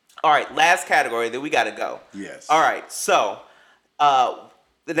 All right, last category, then we got to go. Yes. All right, so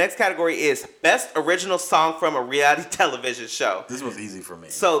the next category is Best Original Song from a Reality Television Show. This was easy for me.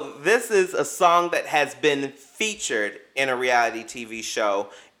 So this is a song that has been featured in a reality TV show,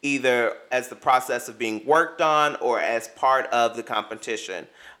 either as the process of being worked on or as part of the competition.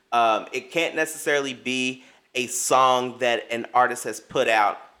 It can't necessarily be a song that an artist has put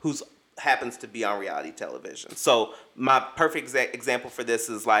out who's happens to be on reality television. So my perfect example for this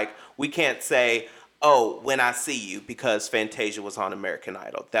is like, we can't say, oh, When I See You, because Fantasia was on American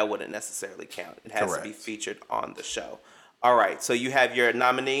Idol. That wouldn't necessarily count. It has to be featured on the show. All right, so you have your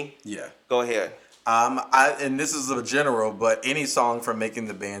nominee? Yeah. Go ahead. And this is a general, but any song from Making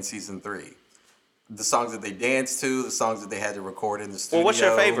the Band Season 3. The songs that they danced to, the songs that they had to record in the studio. Well, what's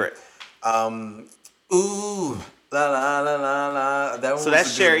your favorite? Ooh, la la la la la. That one so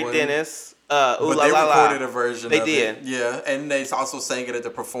that's Sherry Dennis. But they recorded a version of it. They did. Yeah, and they also sang it at the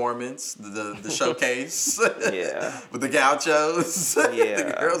performance, the showcase. Yeah. With the gauchos. Yeah.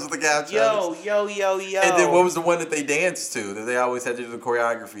 The girls with the gauchos. Yo. And then what was the one that they danced to, that they always had to do the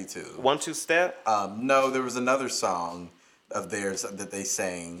choreography to? 1 2 Step? No, there was another song of theirs that they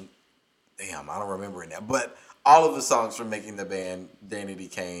sang. Damn, I don't remember it now. But all of the songs from Making the Band, Danity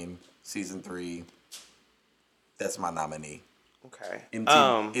Kane, Season 3, that's my nominee. Okay.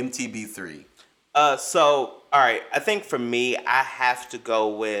 MTB3. So, all right. I think for me, I have to go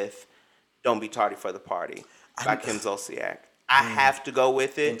with Don't Be Tardy for the Party by Kim Zolciak. I have to go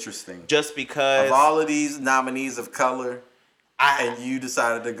with it. Interesting. Just because. Of all of these nominees of color, and you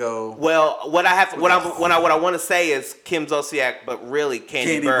decided to go. Well, what I want to say is Kim Zolciak, but really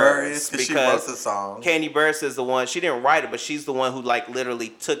Candy Burris, because she wrote the song. Candy Burris is the one. She didn't write it, but she's the one who like literally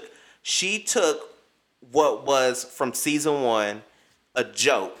took what was from season 1 a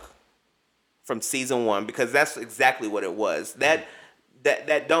joke from season 1, because that's exactly what it was. That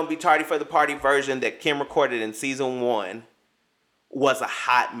Don't Be Tardy for the Party version that Kim recorded in season 1 was a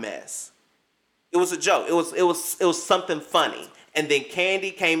hot mess. It was a joke. It was something funny. And then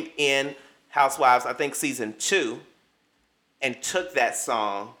Candy came in Housewives, I think season 2, and took that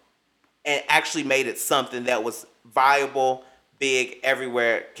song and actually made it something that was viable, big,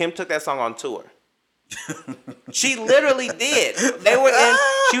 everywhere. Kim took that song on tour. She literally did.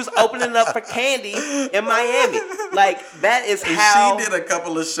 She was opening up for Candy in Miami. Like, that is how... She did a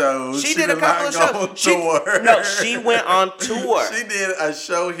couple of shows. She did a couple of shows. She went on tour. She did a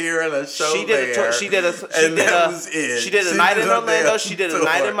show here and a show there. She did a night in Orlando. She did a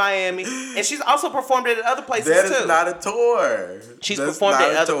night in Miami. And she's also performed it at other places, too. That is not a tour. She's performed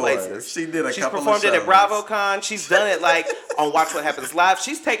it at other places. She did a couple of shows. She's performed it at BravoCon. She's done it, like, on Watch What Happens Live.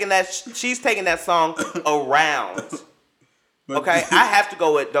 She's taking that song around. Okay? I have to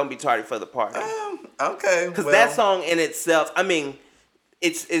go with Don't Be Tardy for the Party. Okay. Because that song in itself, I mean,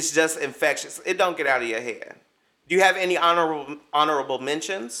 it's just infectious. It don't get out of your head. Do you have any honorable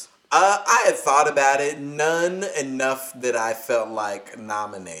mentions? I had thought about it. None enough that I felt like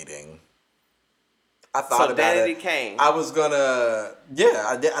nominating. I thought about Danity it. Kane. I was gonna,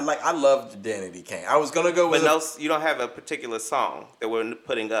 I did. I loved Danity Kane. I was gonna go with. But you don't have a particular song that we're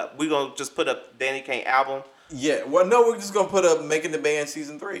putting up. We're gonna just put up Danity Kane album. Yeah. Well, no, we're just gonna put up Making the Band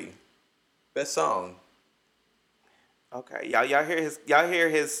Season 3. Best song. Okay, y'all hear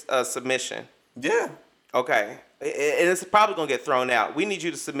his submission. Yeah. Okay, and it's probably gonna get thrown out. We need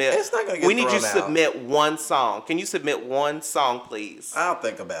you to submit. It's not gonna get thrown out. We need you to submit one song. Can you submit one song, please? I'll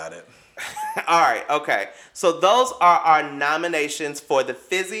think about it. All right. Okay. So those are our nominations for the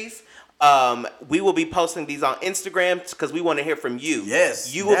Fizzies. We will be posting these on Instagram because we want to hear from you.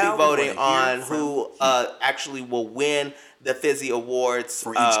 Yes. You will be voting on who actually will win the Fizzy Awards.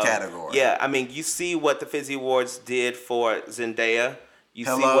 For each category. Yeah. I mean, you see what the Fizzy Awards did for Zendaya. You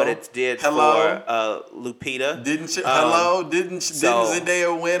see what it did for Lupita. Didn't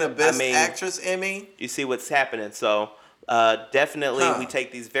Zendaya win a Best Actress Emmy? You see what's happening. So definitely we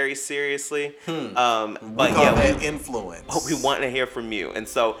take these very seriously. But that influence. But we want to hear from you. And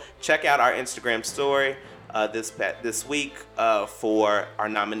so check out our Instagram story this week for our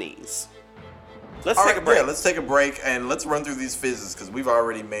nominees. Let's take a break. Yeah, let's take a break and let's run through these fizzes because we've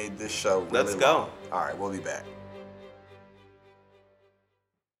already made this show really Let's go. long. All right, we'll be back.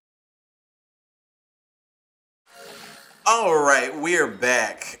 All right, we're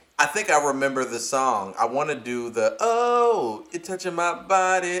back. I think I remember the song. I want to do the you're touching my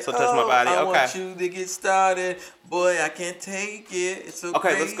body. So touch my body. I Okay. want you to get started. Boy, I can't take it. It's so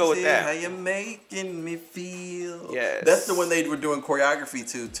crazy. Let's go with that. How you making me feel. Yes. That's the one they were doing choreography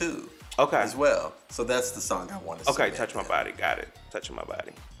to too. Okay. As well. So that's the song I want to Okay, touch my body. Got it. Touching my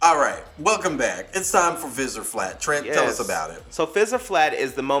body. All right. Welcome back. It's time for Fizz or Flat. Trent, tell us about it. So Fizz or Flat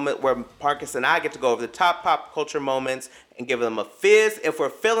is the moment where Marcus and I get to go over the top pop culture moments and give them a fizz if we're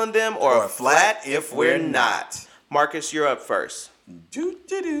feeling them or a flat if we're not. Marcus, you're up first.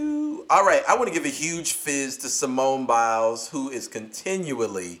 All right. I want to give a huge fizz to Simone Biles, who is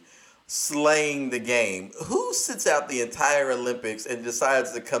continually slaying the game. Who sits out the entire Olympics and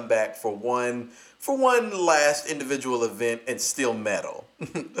decides to come back for one last individual event and still medal?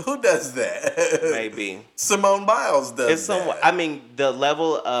 Who does that? Maybe Simone Biles does that. I mean, the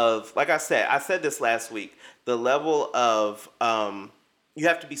level of, like I said this last week, the level of you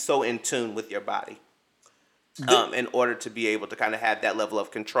have to be so in tune with your body in order to be able to kind of have that level of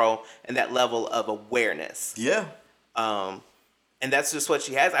control and that level of awareness. Yeah. And that's just what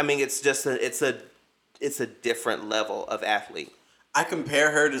she has. I mean, it's just it's a different level of athlete. I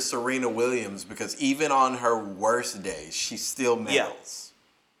compare her to Serena Williams because even on her worst days, she still medals.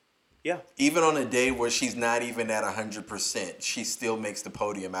 Yeah. Even on a day where she's not even at 100%, she still makes the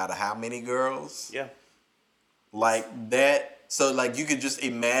podium out of how many girls? Yeah. Like that. So like you could just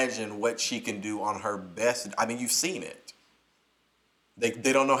imagine what she can do on her best. I mean, you've seen it.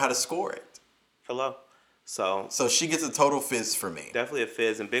 They don't know how to score it. Hello. So she gets a total fizz for me. Definitely a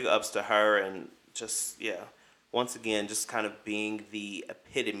fizz, and big ups to her, and just once again, just kind of being the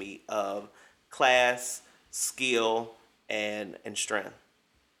epitome of class, skill, and strength.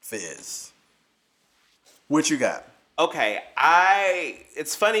 Fizz. What you got? Okay,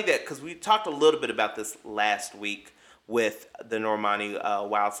 it's funny that because we talked a little bit about this last week with the Normani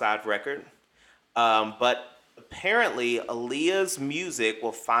Wild Side record, but apparently Aaliyah's music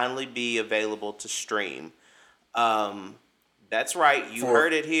will finally be available to stream. That's right, you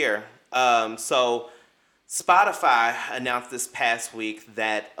heard it here. So Spotify announced this past week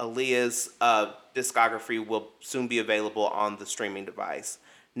that Aaliyah's discography will soon be available on the streaming device.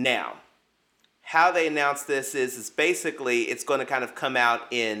 Now, how they announced this is basically it's going to kind of come out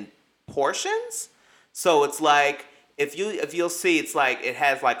in portions. So it's like if you'll see, it's like it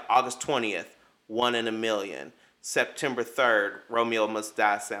has like August 20th, 1 in a Million, September 3rd, Romeo Must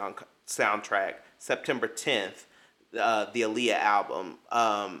Die soundtrack, September 10th, the Aaliyah album,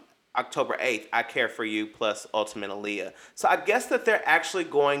 October 8th, I Care For You plus Ultimate Aaliyah. So I guess that they're actually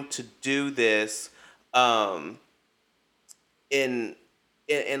going to do this in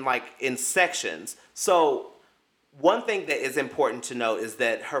in sections. So one thing that is important to note is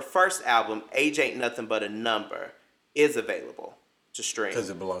that her first album, Age Ain't Nothing But a Number, is available to stream. Because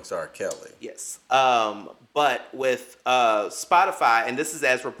it belongs to R. Kelly. Yes. But with Spotify, and this is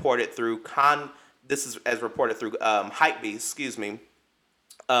as reported through Hypebeast, excuse me.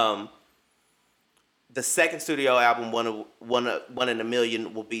 The second studio album, One in a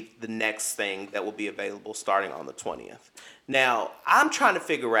Million, will be the next thing that will be available starting on the 20th. Now, I'm trying to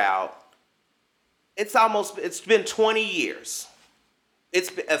figure out, it's been 20 years. It's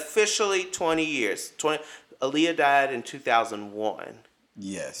been officially 20 years. Aaliyah died in 2001.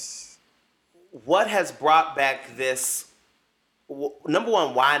 Yes. What has brought back this? Number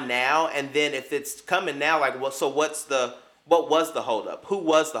one, why now? And then if it's coming now, like, what was the holdup? Who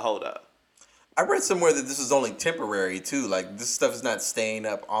was the holdup? I read somewhere that this is only temporary too. Like, this stuff is not staying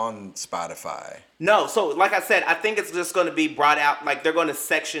up on Spotify. No, so like I said, I think it's just going to be brought out. Like, they're going to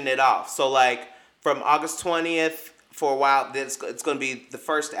section it off. So like from August 20th for a while, it's going to be the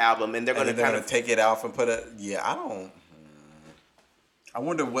first album, and they're going to take it off and put it. Yeah, I don't. I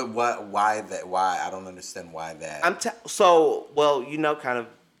wonder why that. Why I don't understand why that.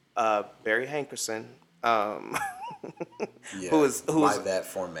 Barry Hankerson. Yeah, who was that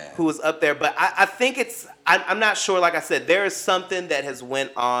format? Who was up there? But I think it's. I'm not sure. Like I said, there is something that has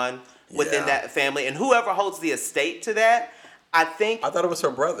went on within that family, and whoever holds the estate to that, I thought it was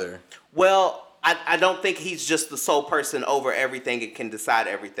her brother. Well, I don't think he's just the sole person over everything and can decide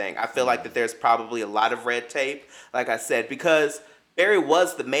everything. I feel like that there's probably a lot of red tape, like I said, because Barry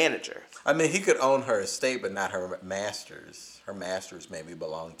was the manager. I mean, he could own her estate, but not her masters. Her masters maybe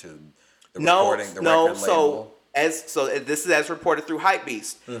belong to the record label. This is as reported through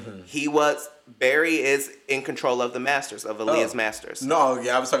Hypebeast. Mm-hmm. Barry is in control of the masters, of Aaliyah's masters. No,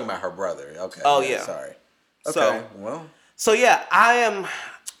 yeah, I was talking about her brother. Okay. Oh yeah. Sorry. Okay. So yeah, I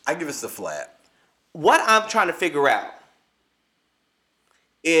give us the flat. What I'm trying to figure out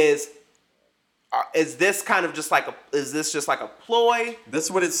is this kind of just like a ploy? This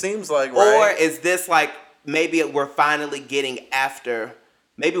is what it seems like, right? Or is this like maybe we're finally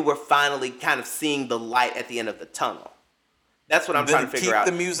kind of seeing the light at the end of the tunnel? That's what I'm trying to figure out.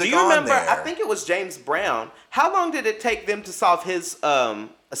 Keep the music on. Do you remember? There. I think it was James Brown. How long did it take them to solve his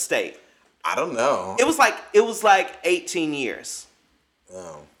estate? I don't know. It was like 18 years.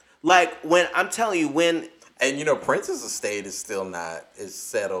 Oh. Like when I'm telling you and Prince's estate is still not as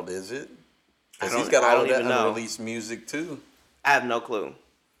settled, is it? Because he's got all of that unreleased music too. I have no clue.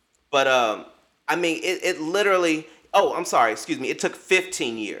 But I mean, it literally. Oh, I'm sorry. Excuse me. It took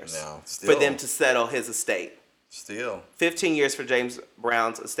 15 years for them to settle his estate. Still. 15 years for James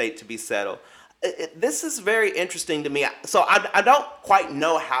Brown's estate to be settled. This is very interesting to me. So I don't quite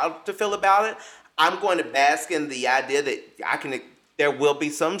know how to feel about it. I'm going to bask in the idea that there will be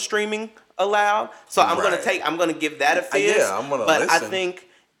some streaming allowed. So I'm going to give that a fizz. Yeah, I'm going to listen. But I think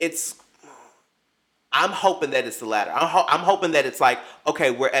I'm hoping that it's the latter. I'm hoping that it's like,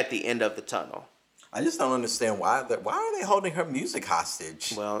 okay, we're at the end of the tunnel. I just don't understand why are they holding her music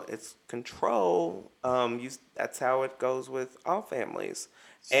hostage? Well, it's control. That's how it goes with all families.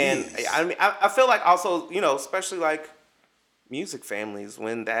 Jeez. And I mean, I feel like also, especially like music families,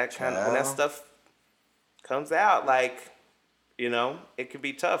 when that stuff comes out, like, it could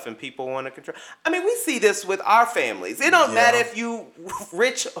be tough and people want to control. I mean, we see this with our families. It don't matter if you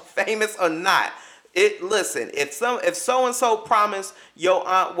rich or famous or not. If so and so promised your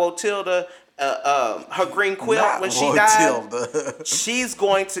aunt Wotilda her green quilt when she died, she's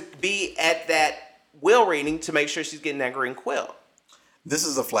going to be at that will reading to make sure she's getting that green quilt. This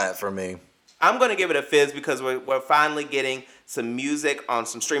is a flat for me. I'm going to give it a fizz because we're finally getting some music on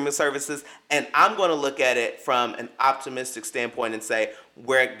some streaming services, and I'm going to look at it from an optimistic standpoint and say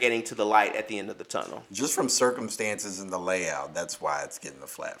we're getting to the light at the end of the tunnel. Just from circumstances and the layout, that's why it's getting a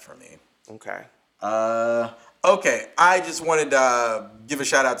flat for me. Okay. Okay, I just wanted to give a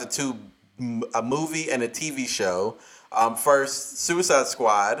shout out to a movie and a TV show. First, Suicide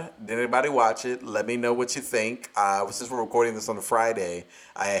Squad. Did anybody watch it? Let me know what you think. Since we're recording this on a Friday,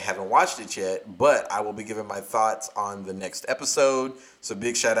 I haven't watched it yet, but I will be giving my thoughts on the next episode. So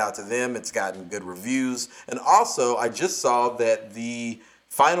big shout out to them. It's gotten good reviews. And also, I just saw that the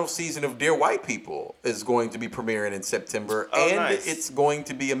final season of Dear White People is going to be premiering in September, It's going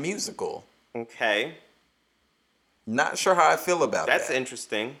to be a musical. Okay. Not sure how I feel about that. That's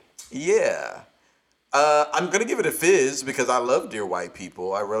interesting. Yeah. I'm going to give it a fizz because I love Dear White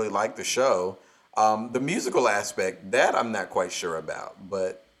People. I really like the show. The musical aspect, that I'm not quite sure about.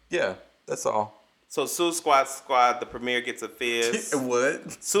 But, yeah, that's all. So Suicide Squad, the premiere gets a fizz.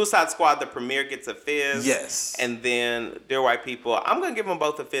 What? Suicide Squad, the premiere gets a fizz. Yes. And then Dear White People, I'm going to give them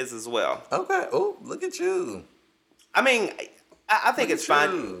both a fizz as well. Okay. Oh, look at you. I mean, I think it's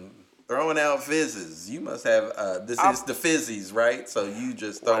fine. Throwing out fizzes. You must have, is the fizzies, right? So you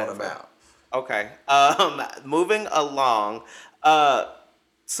just throwing them out. Okay. Moving along.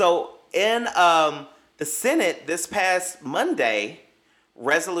 So in the Senate this past Monday,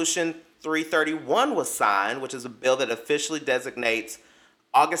 Resolution 331 was signed, which is a bill that officially designates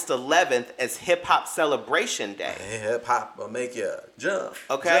August 11th as Hip Hop Celebration Day. Hip hop will make you jump.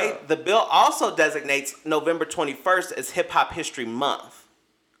 Okay. Jump. The bill also designates November 21st as Hip Hop History Month.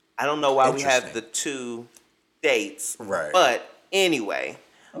 I don't know why we have the two dates. Right. But anyway.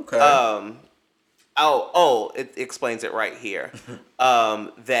 Okay. It explains it right here.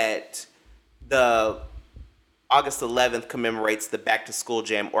 That the August 11th commemorates the Back to School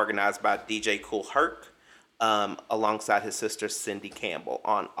Jam organized by DJ Kool Herc alongside his sister Cindy Campbell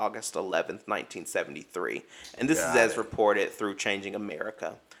on August 11th, 1973. And this is as reported through Changing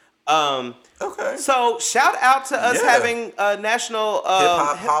America. Okay. So shout out to us having a national hip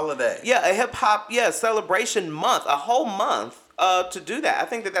hop holiday. Yeah, a hip hop celebration month, a whole month to do that. I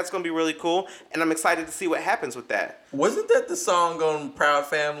think that that's going to be really cool, and I'm excited to see what happens with that. Wasn't that the song on Proud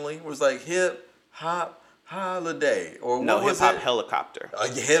Family? It was like hip hop holiday, or no, what was Hip Hop it? Helicopter.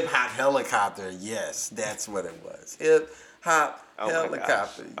 Hip hop helicopter. Yes, that's what it was. Hip hop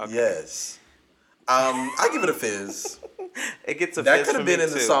helicopter. Okay. Yes. I give it a fizz. It gets a that fizz could have been in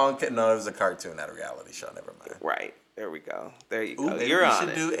the too. song. No, it was a cartoon, not a reality show. Never mind. Right. There we go. There you Ooh, go. maybe You're on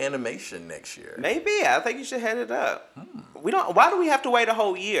it. We should do animation next year. Maybe. I think you should head it up. We don't. Why do we have to wait a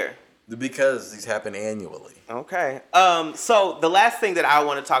whole year? Because these happen annually. Okay. So the last thing that I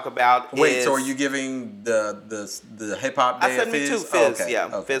want to talk about is... so are you giving the hip hop day I said a me fizz? too, fizz. Okay. Yeah,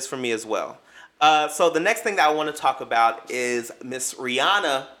 Okay. fizz for me as well. So the next thing that I want to talk about is Miss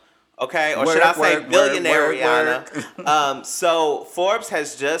Rihanna. Okay, or should I say billionaire Rihanna? So Forbes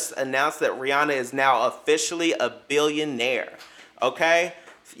has just announced that Rihanna is now officially a billionaire. Okay,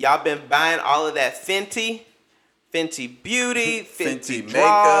 y'all been buying all of that Fenty Beauty, Fenty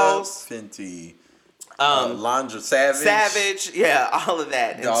draws, makeup, Fenty lingerie, Savage, yeah, all of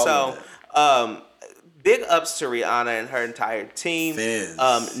that. And so, big ups to Rihanna and her entire team.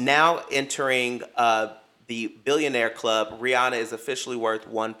 Now entering the billionaire club, Rihanna is officially worth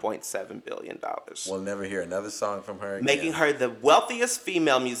 $1.7 billion. We'll never hear another song from her again. Making her the wealthiest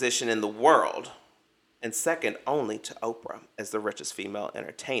female musician in the world, and second only to Oprah as the richest female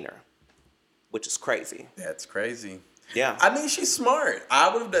entertainer, which is crazy. That's crazy. Yeah. I mean, she's smart.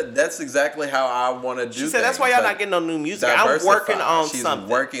 I would have. That's exactly how I want to do. She said, "That's why y'all not getting no new music. I'm working on something.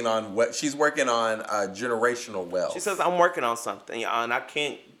 She's working on generational wealth." She says, "I'm working on something, y'all, and I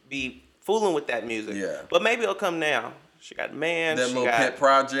can't be fooling with that music. Yeah. But maybe it'll come now." She got man. That little pet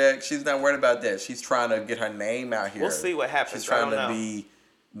project. She's not worried about that. She's trying to get her name out here. We'll see what happens. She's trying to be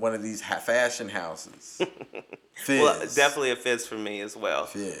one of these fashion houses. Fizz. Well, definitely a fizz for me as well.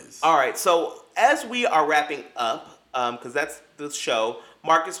 Fizz. All right. So as we are wrapping up, because that's the show,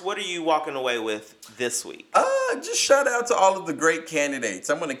 Marcus, what are you walking away with this week? Just shout out to all of the great candidates.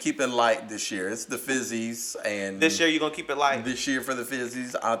 I'm going to keep it light this year. It's the Fizzies. And this year you're going to keep it light? This year for the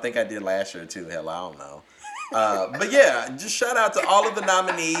Fizzies. I think I did last year too. Hell, I don't know. But yeah, just shout out to all of the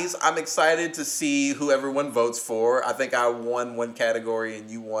nominees. I'm excited to see who everyone votes for. I think I won one category and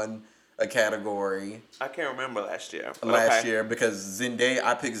you won a category. I can't remember last year. Last year because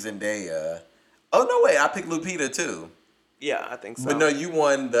I picked Zendaya. Oh, no, wait. I picked Lupita too. Yeah, I think so. But no, you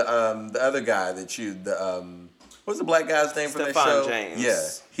won the other guy that what's the black guy's name for that show? Stephan James. Yeah,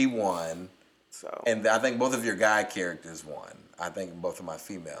 he won. So. And I think both of your guy characters won. I think both of my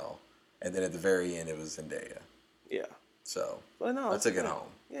female. And then at the very end, it was Zendaya. Yeah. So I took it home.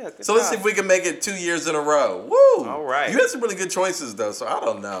 Yeah. So let's see if we can make it 2 years in a row. Woo! All right. You had some really good choices though, so I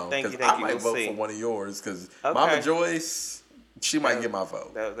don't know. Thank you. I might vote for one of yours because Mama Joyce, she might get my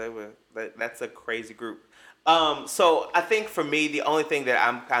vote. That's a crazy group. So I think for me, the only thing that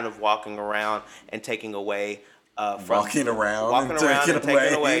I'm kind of walking around and taking away from taking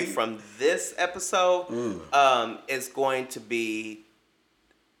away from this episode is going to be,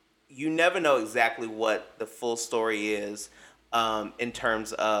 you never know exactly what the full story is in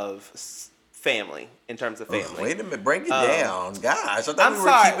terms of family. Wait a minute, break it down. Gosh, I thought we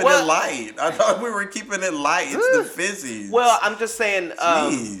were keeping it light. I thought we were keeping it light. It's the Fizzies. Well, I'm just saying,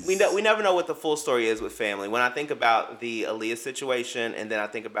 we never know what the full story is with family. When I think about the Aaliyah situation and then I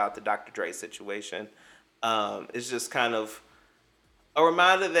think about the Dr. Dre situation, it's just kind of a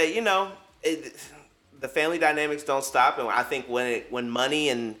reminder that, the family dynamics don't stop. And I think when money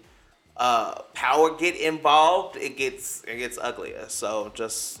and power get involved, it gets uglier. So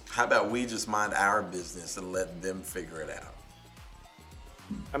just, how about we just mind our business and let them figure it out?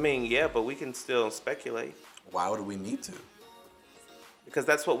 I mean, yeah, but we can still speculate. Why would we need to? Because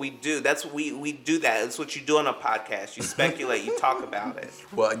that's what we do. That's what we do that. It's what you do on a podcast. You speculate, you talk about it.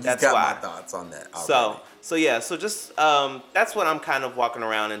 Well, you got my thoughts on that already. So just that's what I'm kind of walking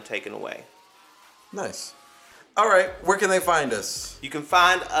around and taking away. Nice. All right, where can they find us? You can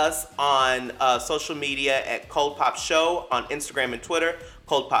find us on social media at Cold Pop Show on Instagram and Twitter,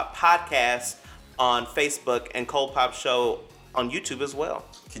 Cold Pop Podcast on Facebook, and Cold Pop Show on YouTube as well.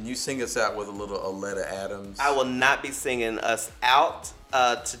 Can you sing us out with a little Oleta Adams? I will not be singing us out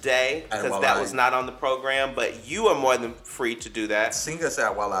today because that was not on the program, but you are more than free to do that. Sing us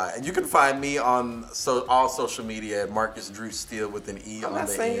out and you can find me on all social media at Marcus Drew Steele with an E on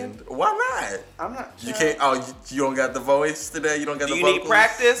the end. Why not? I'm not. You can't. Oh, you don't got the voice today. You don't got the vocals. Do you need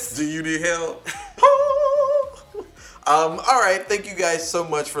practice? Do you need help? All right. Thank you guys so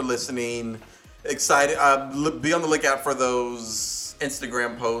much for listening. Excited. Be on the lookout for those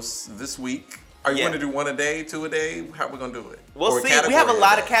Instagram posts this week. Are you going to do one a day, 2 a day? How are we going to do it? We'll see. We have a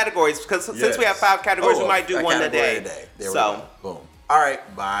lot of categories because since we have 5 categories, we might do one a day. There we go. Boom. All right.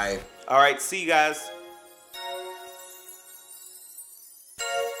 Bye. All right. See you guys.